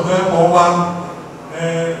ti sọ̀tọ̀ ẹ̀kọ́ wa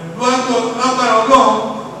lọ́jọ́ lágbára ọlọ́run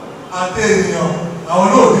àti ènìyàn àwọn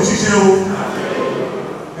náà ti ṣiṣẹ́ o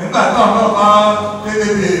nígbà náà náà bá dédé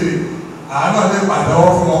béèrè àánú lè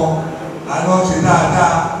pàdánwọ́ fún wọn àánú ṣe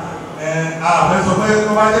dáadáa àfẹ́ sọ pé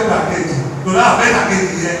wọ́n bá dé gbàkejì torí àfẹ́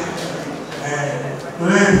ìdàkejì yẹ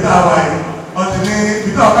torí ibi tá a wà yìí wọ́n ti ní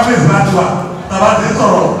ibi tá a kábíyèsí láti wà tàbá ti ń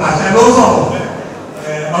sọ̀rọ̀ àṣẹ ló sọ̀rọ̀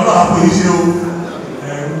ọlọ́run àpò yìí ṣe o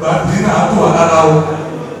ìgbà tí náà tó wà lára o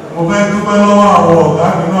mo fẹ́ dúpẹ́ lọ́wọ́ àwọn ọ̀gá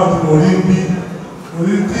mi náà tí mo rí ń bí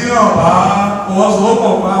torí tí náà bá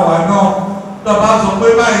fọwọ́sowọ́pọ̀ fún àwa náà tọ́ba sọ pé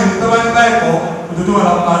báyìí ni tọ́ba ní báyìí kọ́ òtútù wà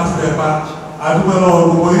lápá ti bẹ̀ pa àdúgbò lọ́wọ́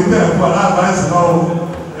gbogbo yìí tẹ̀ fún aláàbáyèsí náà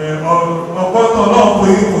o ọgbọ́tọ̀ náà fún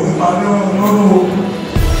yìí kò ní pa ní lọ́dún o.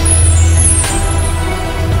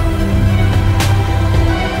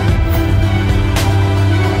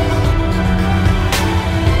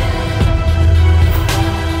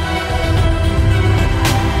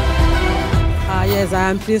 Yes, I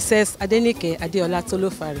am Princess Adenike Adeola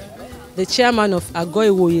Tolofari, the chairman of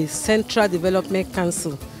Iwoye Central Development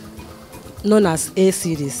Council, known as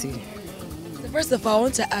ACDC. First of all, I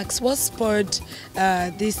want to ask, what spurred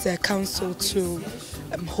this council to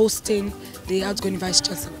hosting the outgoing Vice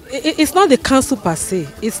Chancellor? It's not the council per se,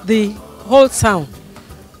 it's the whole town.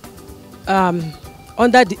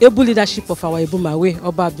 Under the able leadership of our Ibumawe,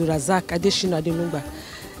 Oba Abdulrazak Adeshina Adenungba.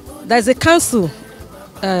 There's a council,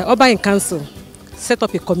 Oba in Council, set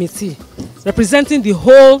up a committee representing the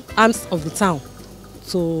whole arms of the town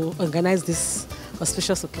to organize this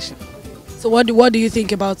auspicious occasion. So what do you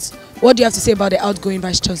think about, what do you have to say about the outgoing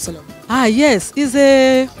Vice Chancellor? Yes, he's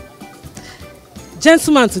a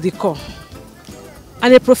gentleman to the core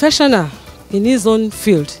and a professional in his own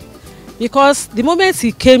field, because the moment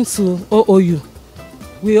he came to OOU,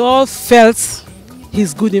 we all felt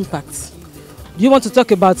his good impact. You want to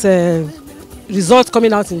talk about results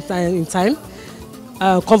coming out in time,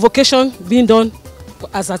 convocation being done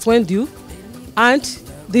as at when due, and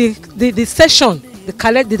the session, the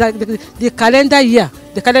calendar year,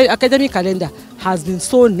 the academic calendar has been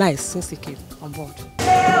so nice since he came on board.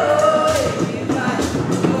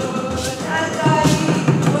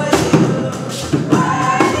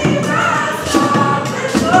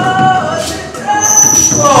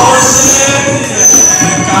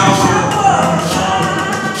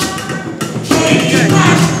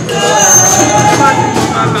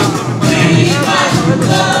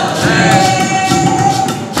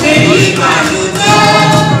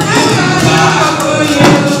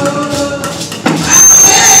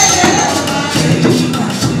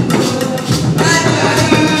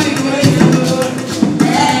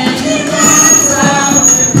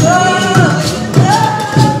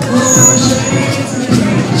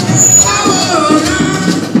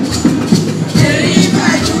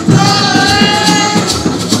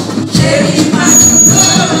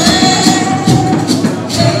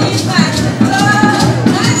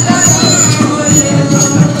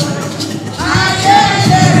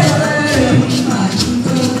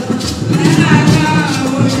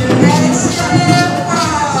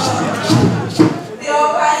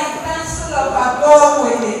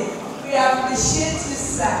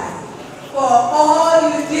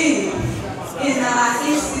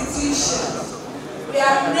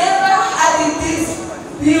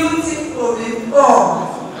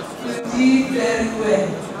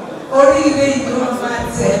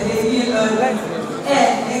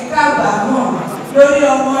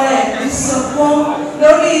 sunkún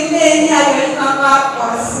lórí ilé ní ayọ̀ ìkànnà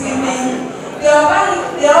pọ̀ sí mi. The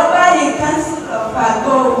Ọba in Council of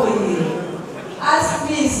Iwoye asked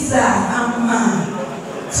me, sir and ma,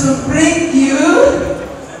 to bring you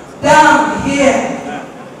down here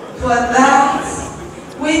for that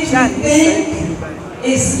which we think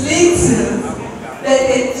is little, but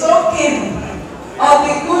a token of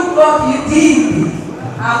the good work you did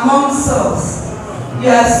amongst us. You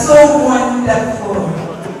are so wonderful.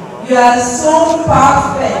 You are so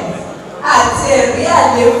perfect. Àtẹ̀rí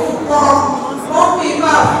àlékún kan, Mommy, you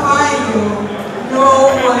are fine, no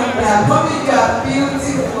wonder. Mommy, you are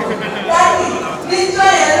beautiful. Daddy,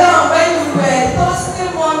 enjoy alone when you were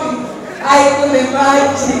toasting Mommy. I could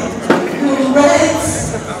imagine. You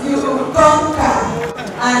rest, you conquer,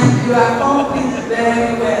 and you accomplish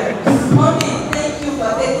very well. Mommy, thank you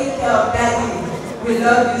for taking care of Daddy. We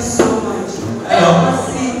love you so much.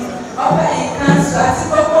 Ọba ìkànsù àti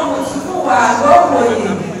gbogbo mùsùlùmí wà lọ́wọ́yè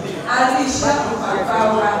àríṣà bàbá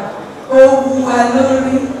wa ohun wa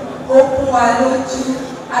lórí okun wa lójú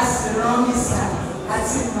àsìrànmísà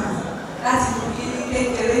àti mà láti mú kí ní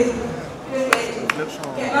kékeré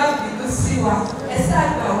kẹmà bínú sí wa ẹsẹ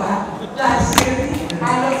àgbà wa bá a ṣe rí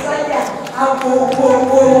alọsọjà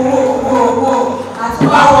awowowowowowo àti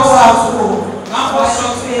wàá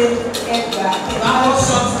ṣe ẹgbà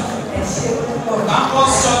ẹṣẹ púpọ̀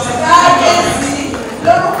káàkiri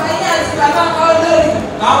lórúkọ yín àti bàbá kan lórí.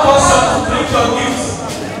 Bring your gifts.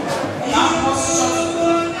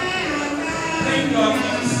 Bring your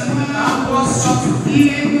gifts.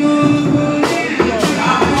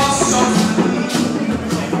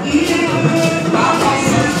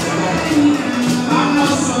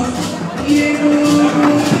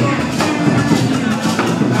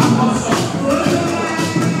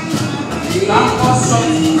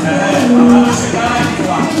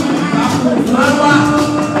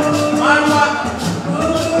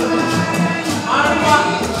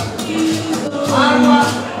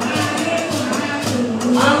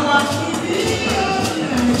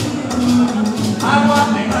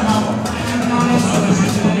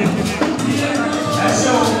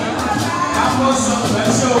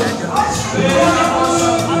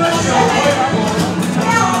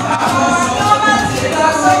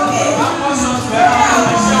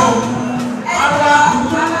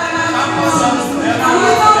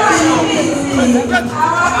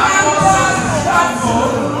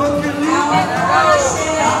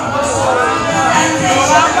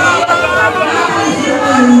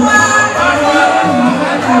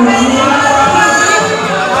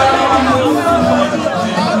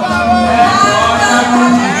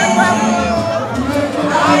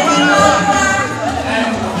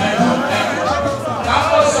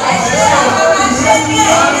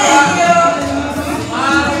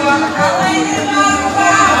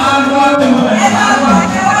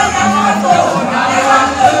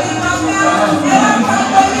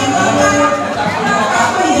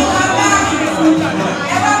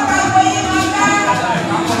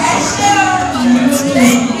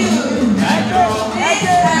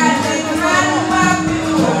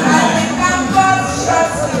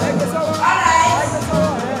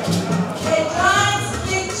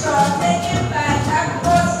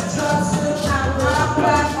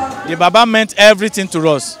 The Baba meant everything to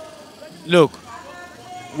us. Look,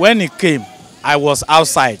 when he came, I was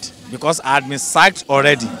outside because I had been sacked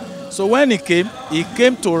already. So when he came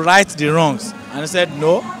to right the wrongs. And he said,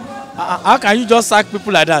 no, how can you just sack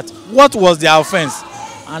people like that? What was their offense?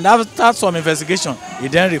 And after some investigation, he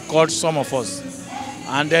then recalled some of us.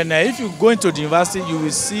 And then if you go into the university, you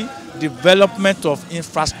will see development of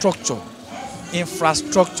infrastructure.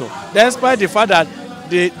 Despite the fact that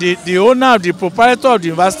the owner, the proprietor of the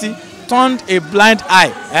university turned a blind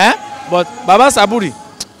eye. But Baba Saburi,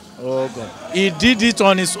 oh God, he did it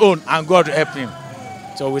on his own and God helped him.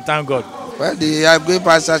 So we thank God. Well, the Iwoye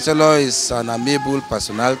Vice Chancellor is an amiable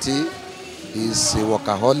personality. He's a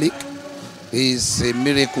workaholic. He's a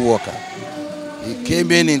miracle worker. He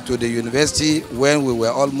came into the university when we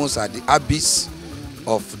were almost at the abyss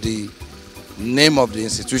of the name of the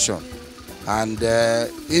institution. And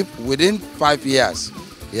if within 5 years,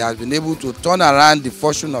 he has been able to turn around the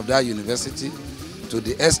fortune of that university to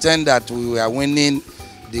the extent that we were winning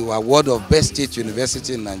the award of Best State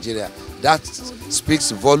University in Nigeria. That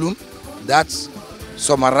speaks volume. That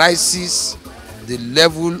summarizes the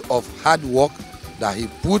level of hard work that he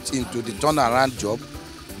put into the turnaround job.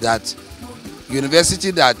 That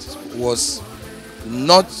university that was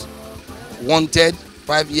not wanted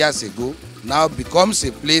 5 years ago now becomes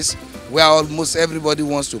a place where almost everybody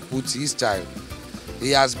wants to put his child.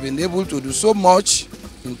 He has been able to do so much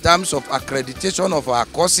in terms of accreditation of our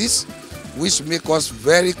courses which make us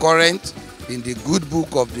very current in the good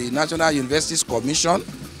book of the National Universities Commission.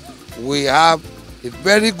 We have a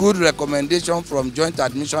very good recommendation from Joint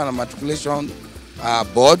Admission and Matriculation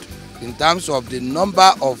Board in terms of the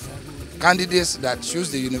number of candidates that choose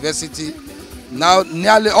the university. Now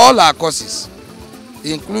nearly all our courses,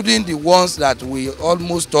 including the ones that we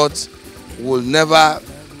almost thought will never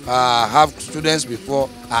have students before,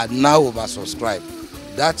 are now oversubscribed.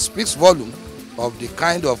 That speaks volume of the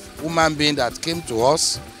kind of human being that came to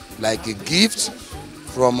us like a gift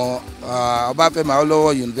from Obafemi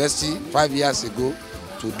Awolowo University 5 years ago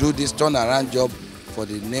to do this turnaround job for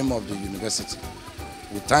the name of the university.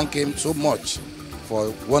 We thank him so much for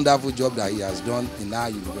a wonderful job that he has done in our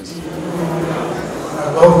university.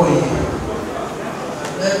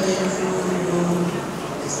 Let me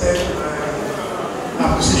extend my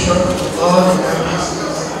appreciation to all the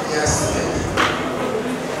MPCs here today.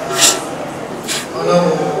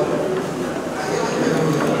 Honorable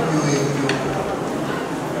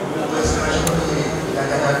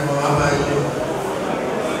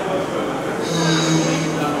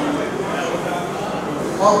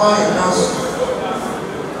Oba in Council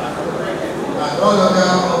and all other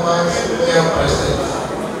Obas here present.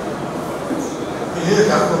 Ilé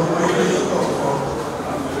ìdàpọ̀ ọmọ ilé ìkọ̀ọ̀kan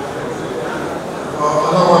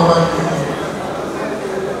ọlọ́wọ́ bá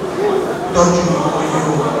tọ́jú oyè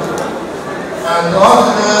and all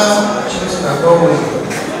other chiefs that go with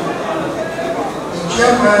the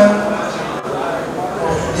chairman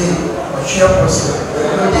of the chairperson,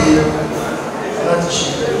 not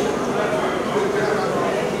chief,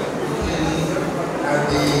 and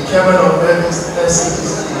the chairman of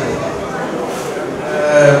LCDC,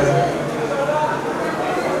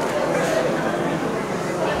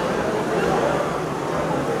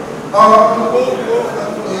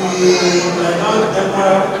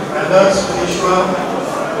 the spiritual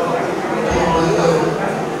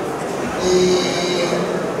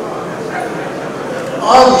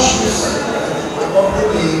all issues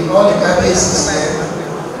accompanying all the cabinet system.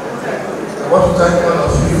 I want to thank all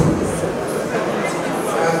of you.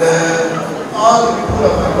 And all the people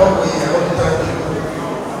of Agogwe, I want to thank you.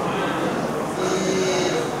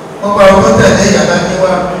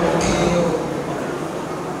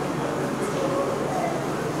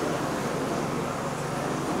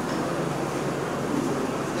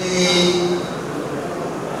 The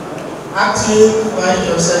acting vice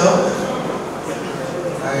yourself,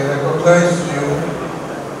 I recognize you.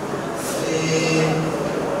 The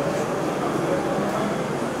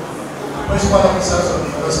principal officers of the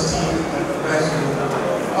university, I recognize you.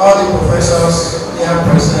 All the professors, they are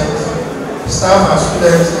present. Staff and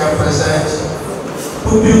students, they are present.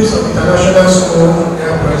 Pupils of international school, they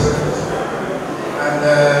are present. And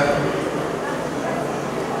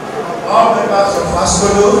all members of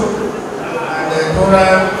ASCODO and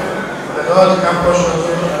Torah and all the campus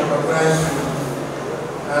structures, I recognize you.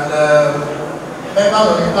 And members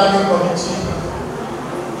of the planning committee,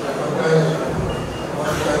 I recognize you. I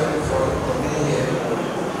want to thank you for being here.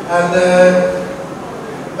 And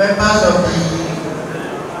members of the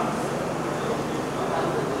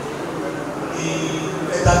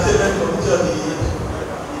entertainment committee of the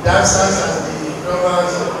dancers and the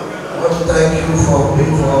drummers, I want to thank you for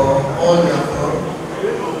all you have done.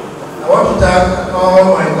 I want to thank all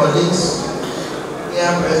my colleagues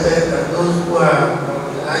here present and those who are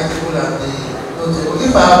delightful and the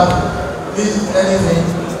if I have missed anything,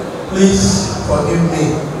 please forgive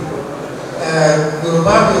me.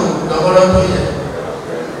 Yoruba will not here.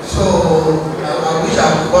 So I wish I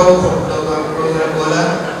could borrow from Dr. Bola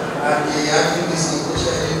and the activists which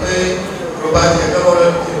I pay Yoruba the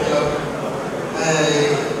government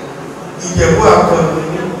Ìjẹ̀bú àkọlù.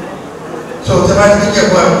 So tí a bá ti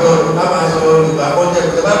Ìjẹ̀bú àkọlù, a máa sọ Yorùbá àkọjẹ̀bú.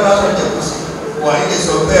 Tí a bá bá sọ Ìjẹ̀bú sí, wà ní lè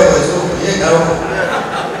sọ bẹ́ẹ̀ wọ̀ sí òkú yé ìdáwó.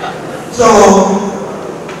 So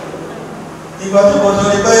ìgbà tí mo sọ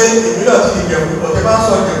ni pé èmi náà ti Ìjẹ̀bú, ọ̀tẹ̀ bá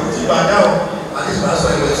sọ Ìjẹ̀bú tí bá dáhùn, àti ìgbà sọ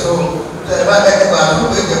ìwẹ̀ so. Tí a bá kẹ́kẹ́ bá tó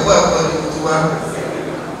pé Ìjẹ̀bú àkọlù ti wá.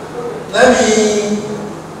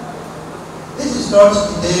 This is not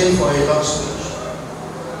the day for a long speech.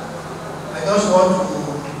 I just want to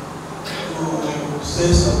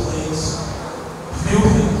say some things, few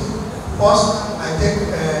things. First, I take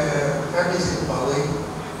Candice Iwoye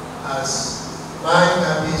as my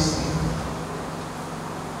Candice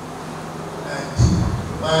and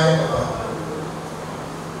my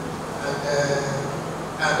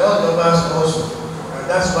and all the others also. And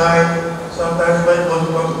that's why sometimes when you want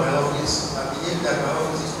to come to my office, I believe that my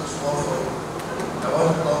office is too small for you. I want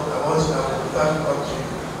to come to you.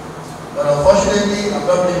 But unfortunately, I'm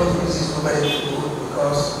not able to visit so many people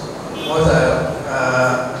because of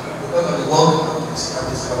the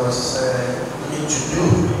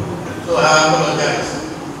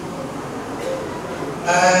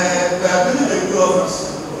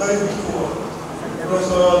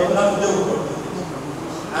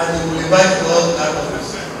and he will invite you all to that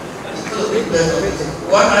office. It's going to be the best office.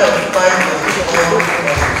 One eye of five of all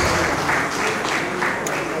office.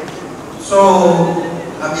 So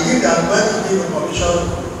I believe that when you give a commission,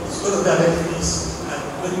 it's going to be an edifice and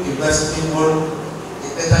when the university won a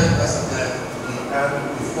better university than we had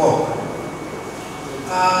before.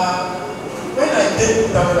 When I came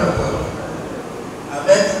to 2012, I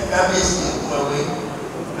met Gabriel Iwoye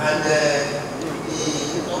and the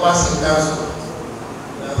overseeing council.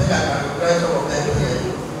 I think I can recognize some of them here.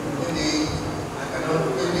 Maybe I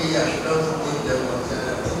cannot, maybe I should not name them, but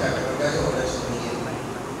I think I can recognize some of them here.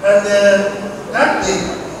 And that day,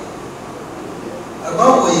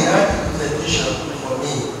 Iwoye had a presentation for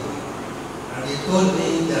me, and they told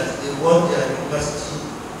me that they want their university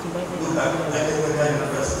to look at Adesanya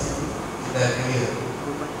University in Nigeria.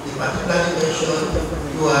 They particularly mentioned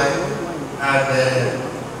UI and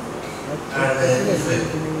Ife.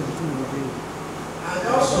 And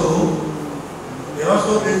also, they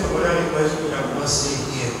also made some other requests which I will not say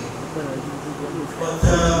here. But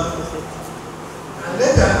and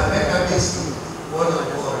later I met Abesi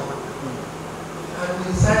one-on-one, and we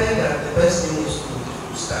decided that the best thing is to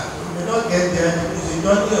start. We may not get there, it's a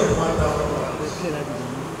journey of 1,000 hours.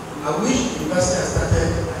 I wish the university had started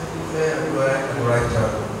and the right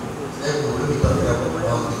time. Then we will be talking about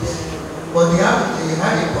all this. But they had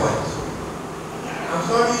a point. I'm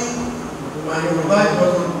sorry, my Yoruba is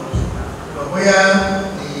not so good, but where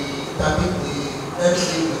the topic,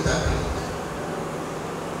 everything will tap it.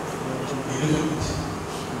 A little bit.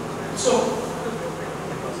 So,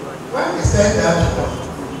 when they said that one,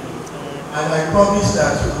 and I promised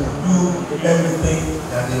that we will do everything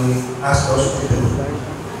that they will ask us to do.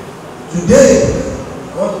 Today,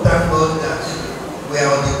 I want to thank God that we are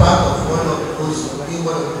on the path of one of those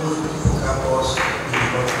beautiful campus in the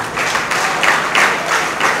country.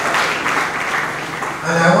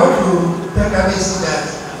 And I want to tell Adesanya that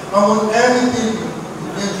almost everything you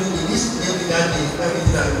gave me in this baby that day,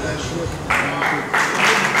 everything I will achieve.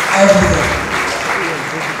 Everything.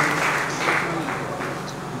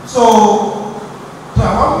 So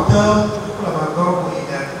I want to tell people about Goldmyne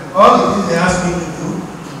that all the things they ask me to do,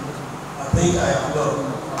 I think I have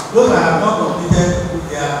done. Those I have not completed,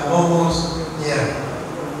 they are almost here.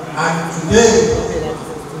 And today,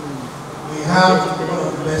 we have one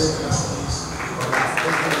of the best universities.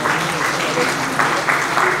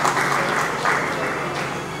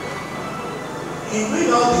 In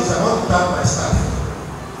doing all this, I want to thank my staff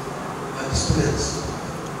and the students.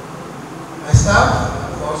 My staff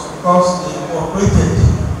was because they cooperated.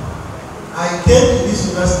 I came to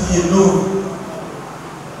this university alone.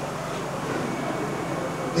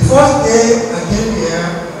 The first day I came here,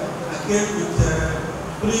 I came with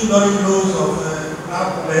 3 lorry loads of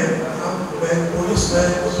armed men,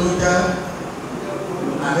 policemen, soldiers,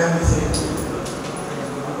 and everything.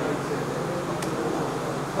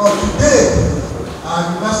 But today, our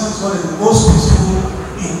university is one of the most peaceful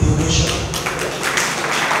in the nation.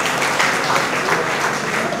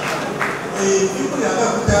 The people that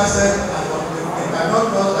have put said, they cannot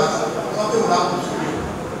know that something will happen to me.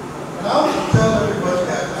 And I want to tell everybody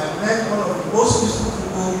that I met one of the most peaceful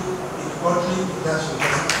people in the country in that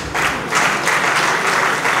university.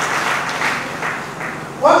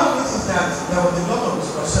 One of the things is that there was a lot of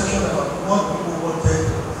misconception about what people wanted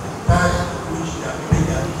at the time which they are making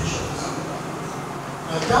their applications.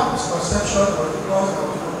 And that misconception was because I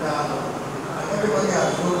was put down and everybody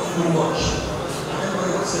has known too much. And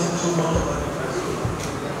everybody was saying too much about the university.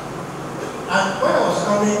 And when I was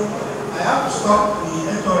coming, I have to stop the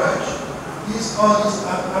entourage. All these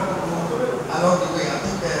people along the way, I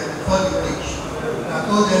think before the bridge. And I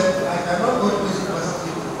told them, I cannot go to this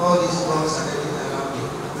university with all these guns and everything around me.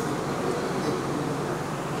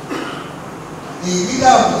 The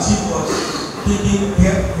leader of the team was thinking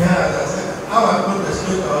here and I said, how am I going to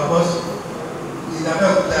explain to our boss in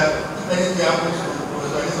America that if anything happens to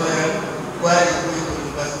Adesanya while he's going to the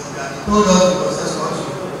university, and he told us it was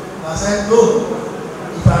responsible. And I said, no,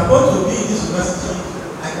 if I'm going to be in this university,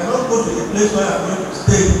 I cannot go to a place where I'm going to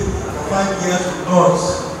stay for 5 years with guns.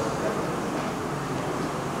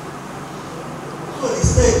 So they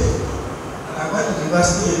stayed, and I went to the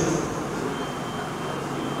university,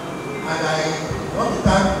 and I want to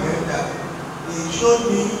thank them that they showed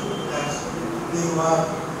me that they were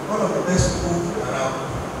one of the best people around.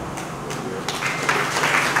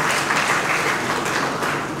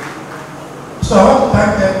 So I want to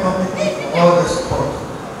thank them publicly for all the support.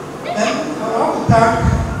 And I want to thank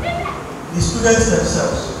the students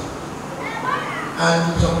themselves.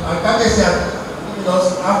 And Adesanya has given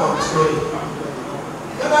us half of the story.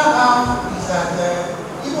 The other half is that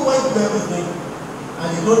even when you do everything and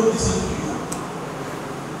they don't listen to you,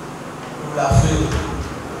 you will have failed.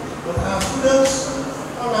 But our students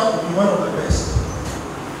turned out to be one of the best.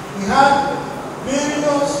 We had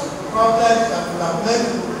various problems that would have led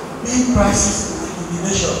to big crises in the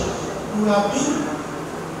nation. We would have been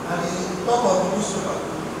at the top of the newspaper.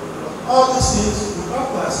 All these things, we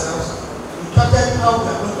talk to ourselves, we charted how we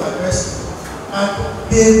are going to address it, and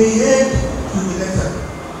they behaved to the letter.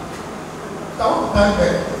 So I want to thank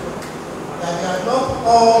them that they are not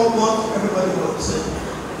all what everybody wants to say.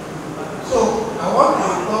 So I want to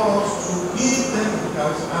implore us to give them the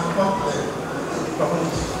chance and talk to them in the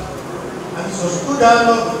community. And it was good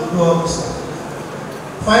dialogue to do all this.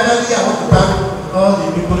 Finally, I want to thank all the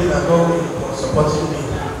people in Iwoye for supporting me,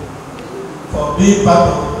 for being part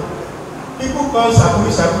of it. People call Saburi.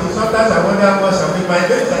 Sometimes I wonder what Saburi. My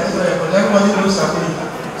name is Adesanya, but everybody knows Saburi.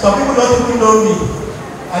 Some people don't even know me.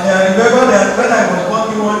 And I remember that when I was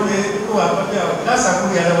walking one day, people were talking about that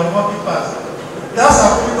Saburi, and I was walking past. That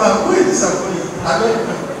Saburi, who is this Saburi? I don't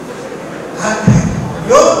know. And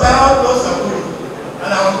no doubt knows Saburi. And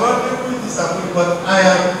I was wondering who is this Saburi, but I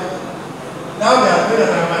am. Now they are doing that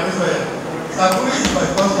I am Adesanya. Saburi is my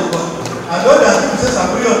first name. I know that if you say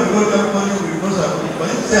Saburi on the road, everybody will know Saburi. But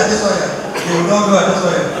if you say Adesanya, they will not go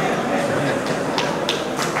Adesanya.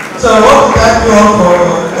 So I want to thank you all for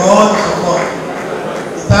all the support,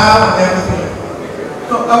 the time and everything.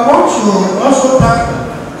 So I want to also thank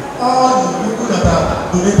all the people that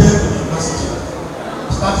have donated to the university,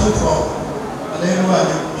 starting from Alenu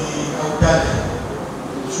Audale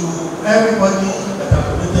to everybody that have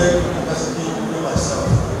donated to the university, including myself,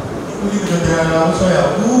 including the General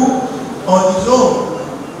who on his own,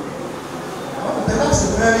 that's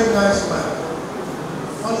a very nice man.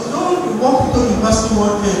 On his own, he walked into the university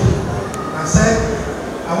one day and said,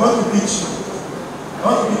 I want to meet you. I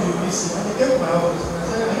want to meet you, VC. And he came to my office and I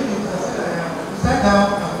said, are you the I said, I am. He sat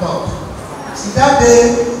down and talked. See, that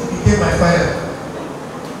day, he became my father.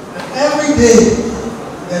 And every day,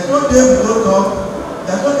 there's no day we don't talk,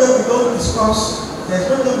 there's no day we don't discuss, there's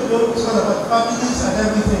no day we don't discuss about families and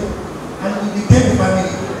everything. And we became a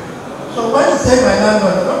family. So when he said my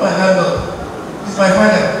landlord, not my landlord, he's my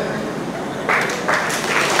father.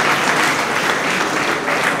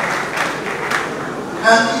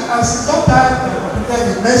 And he has sometimes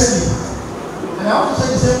completed immensely. And I want to say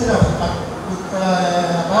the same thing about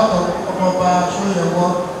Omoba Shoyewo,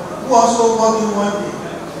 who also worked in one day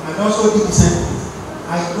and also did the same thing.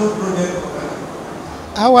 I don't know them.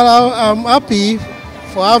 Well, I'm happy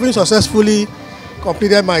for having successfully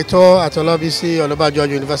completed my tour at Olabisi Onabanjo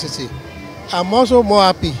University. I'm also more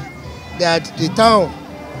happy that the town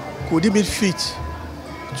could deem it fit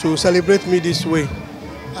to celebrate me this way.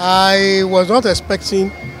 I was not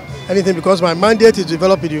expecting anything because my mandate is to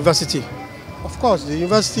develop the university. Of course, the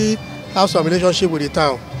university has some relationship with the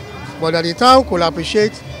town, but that the town could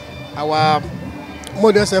appreciate our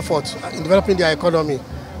modest efforts in developing their economy.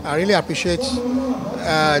 I really appreciate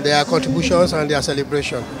their contributions and their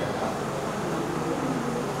celebration.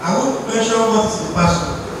 I won't mention what is in the past,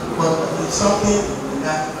 but it's something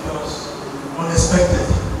that was unexpected.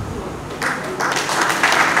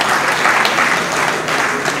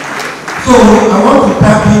 So I want to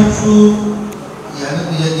tap into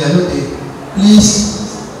Yalode. Please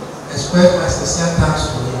express my sincere thanks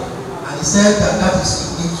to him. And he said that is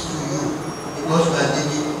a gift to you because you are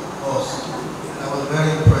leaving us. And I was very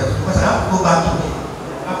impressed because I have to go back to him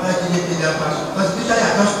after I did that person. Because initially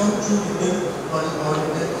I just went through the thing on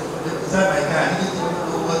the beside my car. I didn't even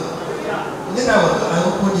know what. Later I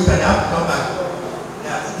opened it and I have to come back.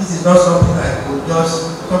 Yeah, this is not something I could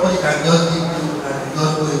just, somebody can just give you and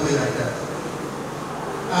just go away like that.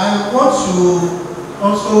 I want to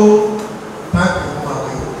also thank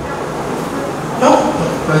Iwoye, not for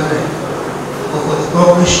the president, but for the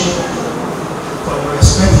governorship, for the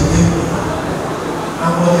respect he gave me,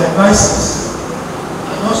 and for the advices,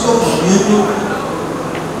 and also for being able to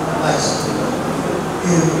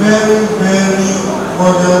a very, very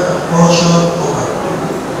modern and cultural woman.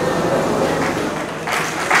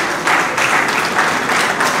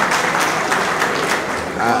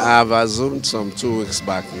 I've assumed some 2 weeks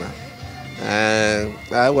back now.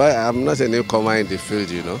 I'm not a newcomer in the field,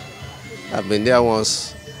 you know. I've been there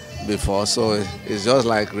once before, so it's just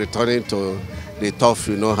like returning to the tough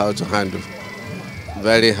you know how to handle.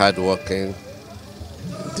 Very hardworking,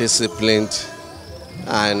 disciplined,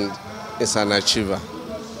 and it's an achiever.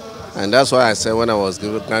 And that's why I said when I was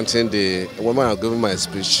giving my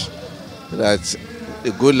speech, that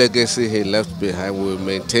the good legacy he left behind will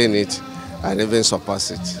maintain it and even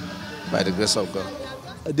surpass it by the grace of God.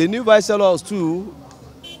 The new Vice Chancellor too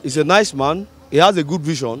is a nice man, he has a good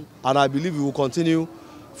vision, and I believe he will continue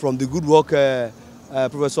from the good work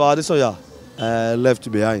Professor Adesanya left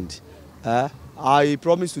behind. I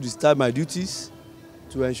promise to discharge my duties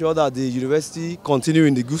to ensure that the university continue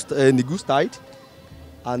in the good tide,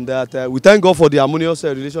 and that we thank God for the harmonious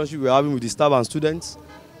relationship we're having with the staff and students,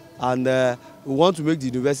 and we want to make the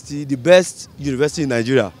university the best university in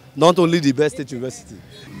Nigeria, not only the best state university.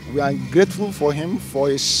 We are grateful for him for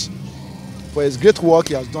his great work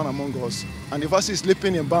he has done among us, and the university is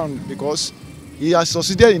leaping in bound because he has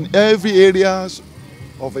succeeded in every area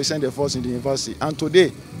of excellent efforts in the university. And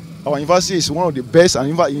today, our university is one of the best, and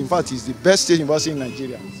in fact, it's the best state university in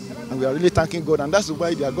Nigeria. And we are really thanking God, and that's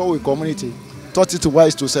why the Iwoye community thought it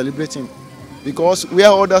wise to celebrate him, because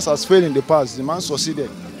where others have failed in the past, the man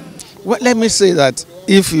succeeded. Well, let me say that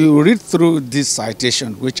if you read through this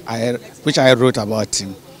citation, which I wrote about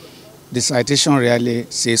him, the citation really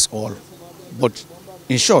says all. But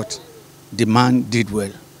in short, the man did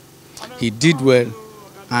well. He did well,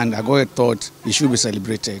 and Iwoye thought he should be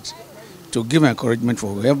celebrated to give encouragement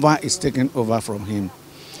for whoever is taking over from him.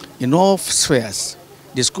 In all spheres,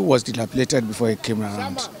 the school was dilapidated before he came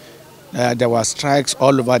around. There were strikes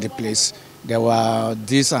all over the place. There were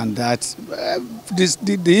this and that.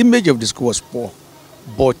 The image of the school was poor.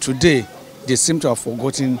 But today, they seem to have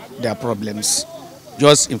forgotten their problems.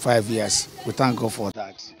 Just in 5 years. We thank God for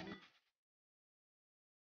that.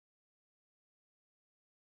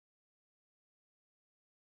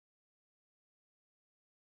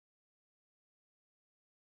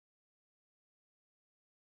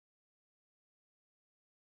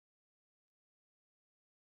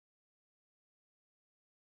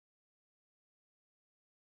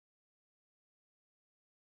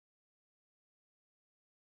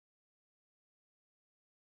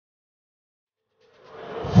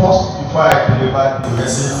 First, before I deliver the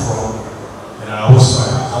message from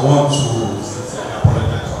Adesanya, I want to sincerely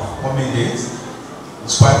apologize for our coming late.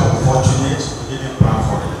 It's quite unfortunate we didn't plan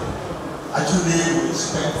for it. Actually, we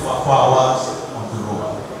spent over 4 hours on the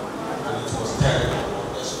road, and it was terrible,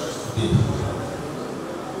 especially today.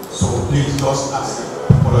 So please just accept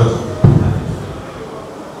apology.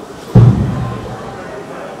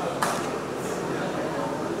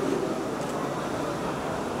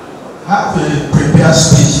 I have a prepared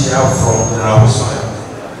speech here from Adesanya.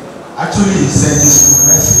 Actually, he sent this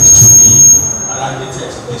message to me around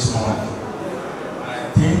 8:30 this morning. And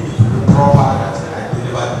I think it will be proper that I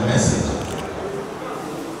deliver the message.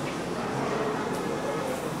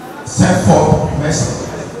 Send forth the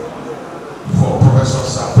message for Professor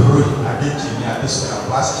Saburi, Adesanya,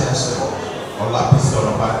 Vice Chancellor of Lapis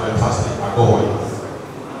University, Iwoye.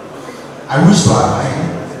 I wish to align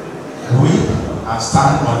and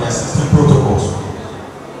stand on the existing protocols.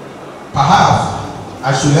 Perhaps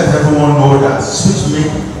I should let everyone know that speech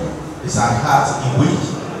making is an art in which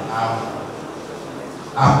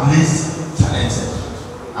I'm least talented.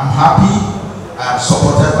 I'm happy I am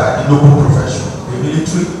supported by the noble profession, the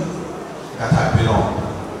military that I belong.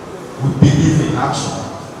 We believe in action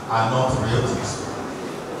and not realities.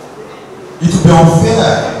 It would be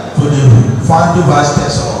unfair to the founding vice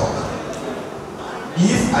chancellor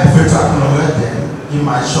if I fail to acknowledge them in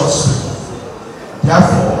my short speech.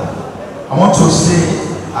 Therefore, I want to say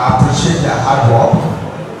I appreciate their hard work,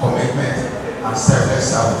 commitment, and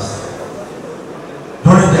selfless service.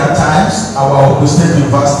 During their times, our Ogun State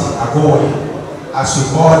University, Iwoye, as we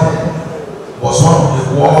call them, was one of the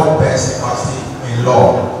world's best universities in law.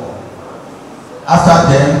 After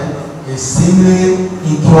them, a seemingly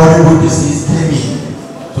incurable disease came in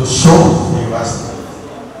to show the university,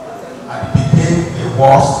 and it became a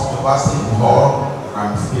worst university in all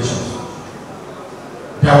ramifications.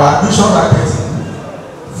 There were admission racketing,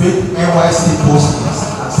 fake NYC postings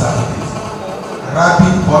and certificates,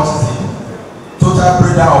 rapid autism, total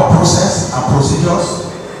breakdown of process and procedures,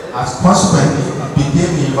 and consequently it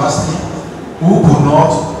became a university who could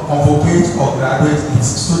not convocate or graduate its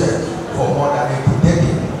students for more than a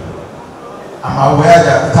decade. I'm aware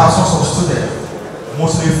that thousands of students,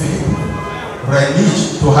 mostly fake,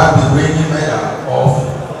 relish to have the reigning medal of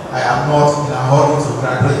I am not in a hurry to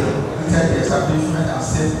graduate. The establishment and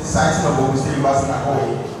citing of Ogun State University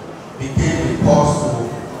Iwoye became a pause to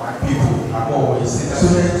my people Iwoye.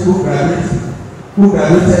 Students who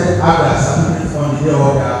graduated have their certificate on the day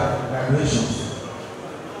of their graduations.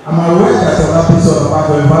 I'm aware that some episodes of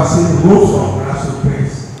our university rose from grassroots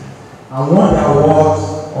praise and won the award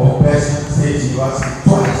of Best State University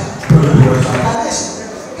twice during the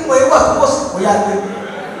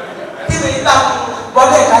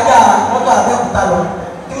bọ́lẹ̀ kájà mọ́tò Abẹ́òkúta lọ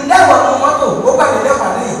ìmúdẹ́wọ̀ ní mọ́tò ó pàdé lẹ́fà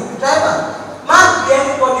lẹ́yìn dráìvà máa bí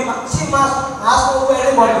ẹni bọ́dì sí máa sọ owó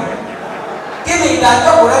ẹni bọ́dì kí ni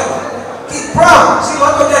ìdájọ́ rẹ̀ kí proud sí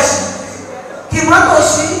mọ́tò dẹ̀ sí kí mọ́tò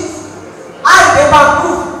sí àìdè bá kú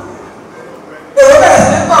èrò bẹ̀rẹ̀ sí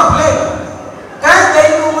ní complain káńtẹ̀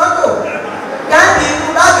inú mọ́tò káńtẹ̀ inú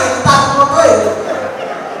báàgì ìta mọ́tò èyí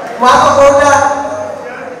wàá kọ́kọ́ dá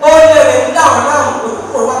ó lè rè ní dáhùn náà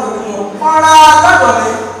òkúkò wà lórí wọn kọ́ra lọ́dọ̀ mi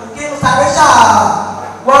kí n sáré ṣáà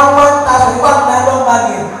wọ́n ta sọ̀rọ̀ wà ní ẹgbẹ́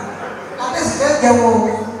báàgì àti ìsìnkẹ́ jẹun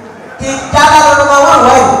kí n dáná lọ́dọ̀ máa wà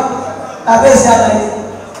wáyé tàbí èsì àlàyé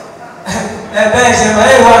ẹ̀bẹ́ ìṣẹ̀mọ̀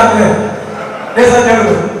yìí wà nílẹ̀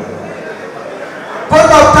lẹ́sọ̀dẹ̀rù. Port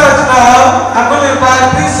of touch now, I'm going to invite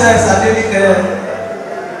Princess Adenike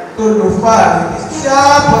to the fire.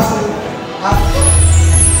 Sharp person.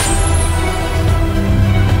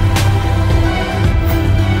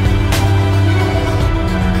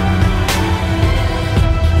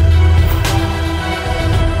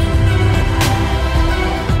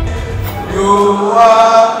 You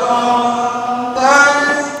are done.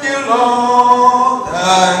 Thank you, Lord.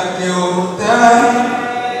 Thank you,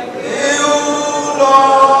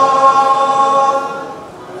 Lord.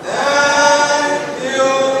 Thank you,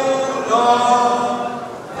 Lord.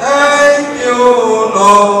 Thank you,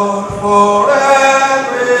 Lord, for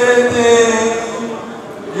everything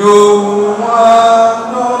you have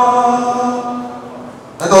done.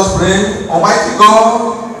 Let us pray. Almighty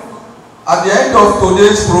God, at the end of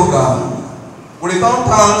today's program, we return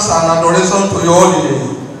thanks and adoration to your holy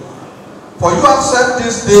name. For you have set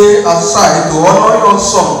this day aside to honor your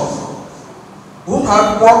sons, who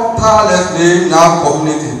have worked tirelessly in our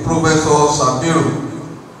community, Prof Saburi,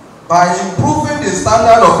 by improving the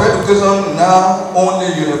standard of education in our only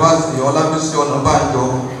university, Olabisi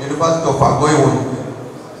Onabanjo, University of Iwoye.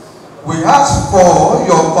 We ask for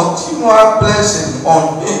your continual blessing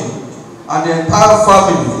on him and the entire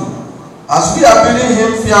family, as we are bidding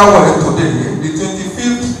him farewell today, the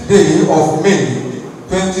 25th day of May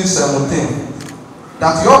 2017,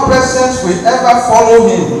 that your presence will ever follow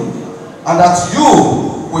him and that you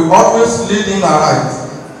will always lead him aright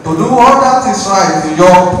to do all that is right in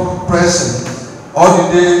your presence all the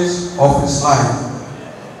days of his life.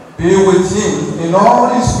 Be with him in all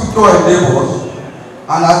his future endeavors,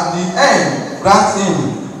 and at the end grant him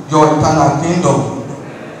your eternal kingdom.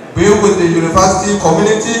 Be with the university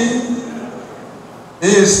community he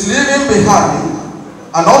is leaving behind,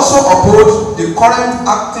 and also uphold the current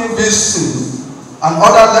acting VCs and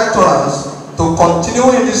other lecturers to continue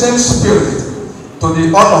in the same spirit to the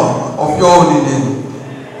honor of your holy name.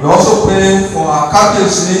 We also pray for our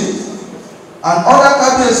KBC and other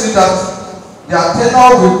KBC that their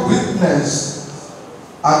tenure will witness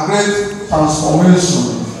a great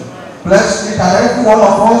transformation. Bless each and every one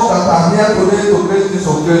of us that are here today to grace this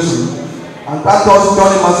occasion, and grant us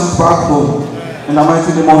journey masses back home. In the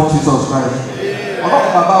mighty name of Jesus Christ.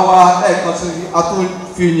 Ọlọ́run bàbá wa lẹ́ẹ̀kan sí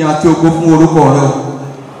atúnfìyìn àti ògo fún orúkọ rẹ o.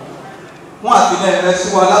 Fún àtìlẹ́yìn rẹ sí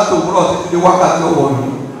wa láti òwúrọ̀ títí di wákàtí ọ̀wọ̀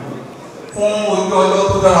yìí. Fún ojú ọjọ́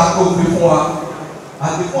tó dára tó fi fún wa.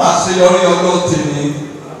 Àti fún àṣeyọrí ọjọ́ tèmi.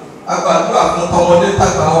 Agbàdúrà fún tọmọdé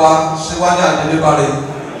tàgbà wa síwájú àdélébárè.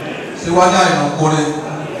 Síwájú àìnàkórè.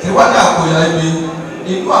 Síwájú àkòyà ibi.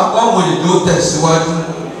 Inú àgbọ̀wò ìlú tẹ̀síwájú.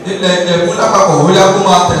 Ilẹ̀ Ìjẹ̀bú lápapọ̀ ó yá kó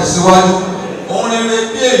máa tẹ̀síwájú. Òun rere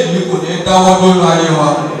bí èyí kò ní dáwọ́ lórí ayé wa.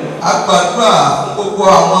 A gbàdúrà fún gbogbo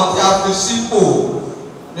àwọn tí a fi sípò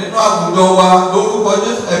nínú àwùjọ wa lórúkọ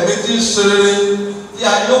Jésù, ẹ̀mí tí ń ṣe rere tí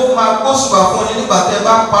a yóò máa gbóṣùbà fún yín nígbà tí ẹ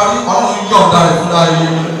bá parí. Ọlọ́run yọ̀ǹda rẹ̀ fún ayé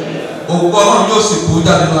yín. Ògo Ọlọ́run yóò sì bú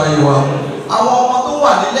jáde nínú ayé wa. Àwọn ọmọ tó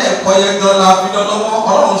wà nílé ẹ̀kọ́ yẹn gan la fi lọ lọ́wọ́.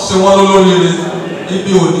 Ọlọ́run ṣe wọ́n lólóríire.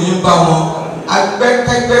 Ibi ò ní bá wọn.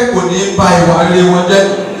 Agbẹ́kẹ́gbẹ́ kò ní bá ìwà rere wọn jẹ́.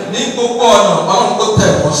 Ní gbogbo ọ̀nà Ọlọ́run kó tẹ̀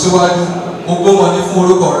wọ́n síwájú. Gbogbo wọn ní fún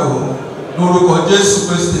orúkọ rẹ̀ wò. Lórúkọ Jésù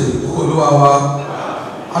Kristi Olúwa wa.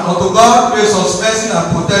 And unto God grace of mercy and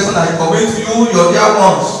protection I commit to you, your dear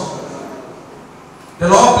ones. The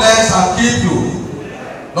Lord bless and keep you.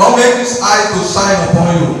 Lord make his eye to shine upon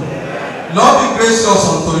you. Lord be gracious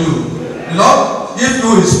unto you. The Lord give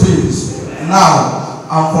you his peace now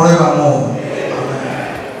and forevermore.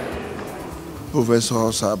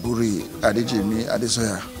 Professor Saburi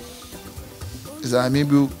Adesanya is an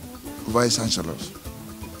amiable vice chancellor,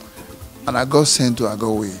 and I got sent to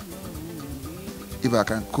Iwoye, if I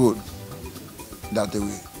can quote that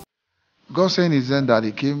way. God saying is then that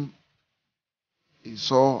he came, he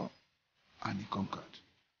saw, and he conquered.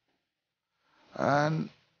 And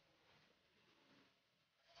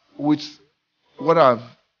with what I've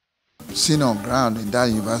seen on ground in that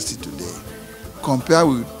university today, compared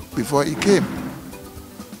with before he came,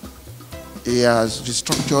 he has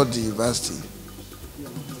restructured the university.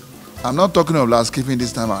 I'm not talking of landscaping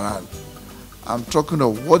this time around. I'm talking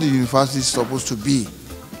of what the university is supposed to be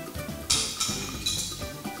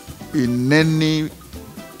in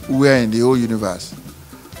anywhere in the whole universe.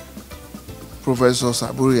 Professor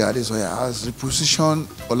Saburi Adesanya has repositioned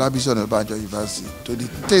Olabisi Onabanjo University to the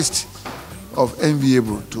taste of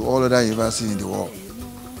enviable to all other universities in the world.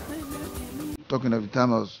 Talking of the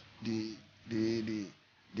time of the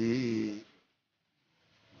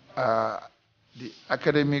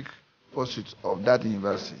academic pursuits of that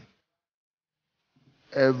university.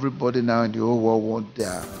 Everybody now in the whole world wants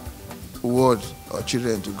their wards or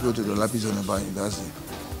children to go to the Olabisi Onabanjo University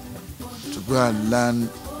to go and learn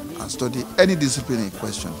and study any discipline in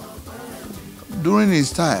question. During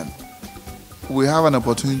his time, we have an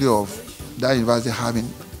opportunity of that university having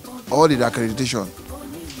all the accreditation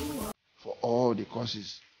for all the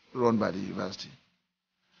courses run by the university.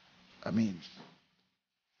 I mean,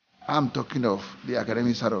 I'm talking of the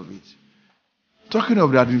academic side of it. Talking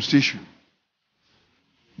of the administration,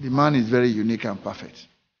 the man is very unique and perfect.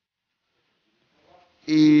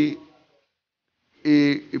 He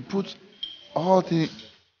puts all things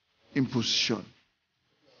in position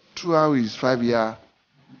throughout his 5-year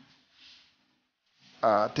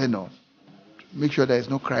tenure. Make sure there is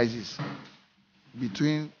no crisis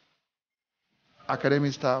between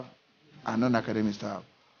academic staff and non-academic staff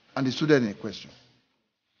and the student in question.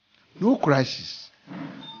 No crisis,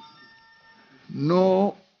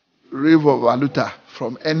 no rave of valuta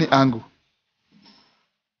from any angle.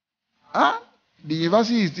 The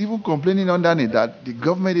university is even complaining underneath that the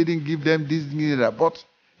government didn't give them this, that, but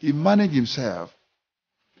he managed himself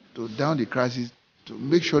to down the crisis to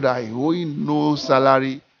make sure that he owing no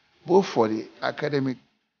salary both for the academic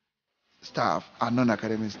staff and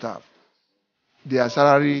non-academic staff. Their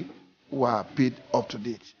salary were paid up to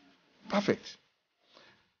date. Perfect.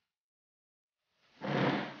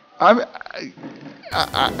 I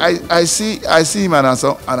see him as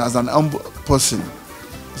an humble person,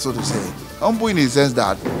 so to say. Humble in the sense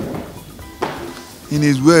that, in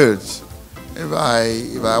his words, if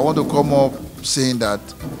I want to come up saying that,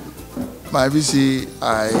 my VC,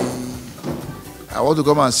 I want to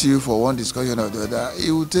come and see you for one discussion or the other, he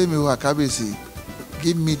will tell me, Akabesi,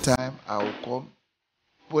 give me time, I will come.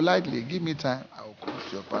 Politely, give me time, I will come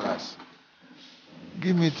to your palace.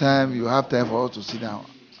 Give me time, you have time for us to sit down,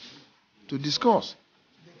 to discuss.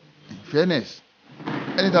 In fairness,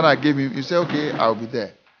 anytime I gave him, he said, okay, I'll be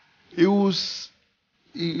there. He will sit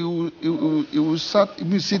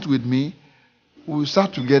with me, we will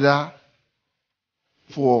start together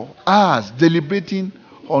for hours, deliberating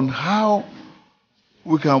on how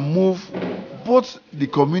we can move both the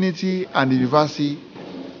community and the university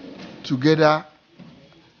together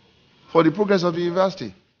for the progress of the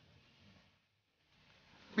university.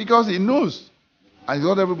 Because he knows, and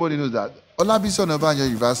not everybody knows, that Olabisi Onabanjo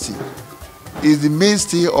University is the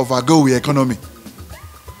mainstay of Agowe economy.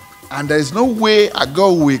 And there is no way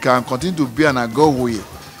Agowe can continue to be an Agowe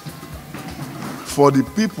for the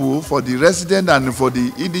people, for the residents, and for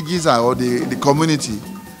the indigenous or the community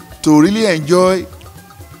to really enjoy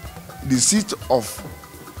the seat of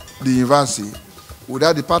the university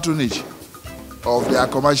without the patronage of their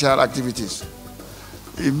commercial activities.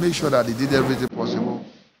 He made sure that he did everything possible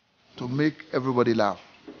to make everybody laugh.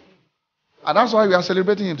 And that's why we are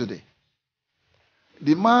celebrating him today.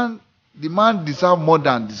 The man deserves more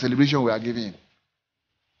than the celebration we are giving him.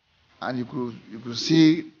 And you could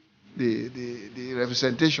see the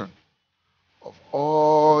representation of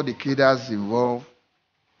all the cadres involved,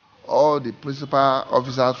 all the principal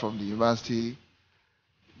officers from the university,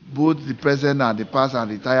 both the present and the past and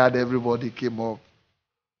retired, everybody came up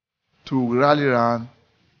to rally around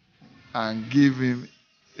and give him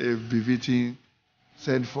a befitting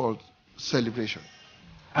send-forth celebration.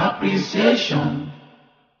 Appreciation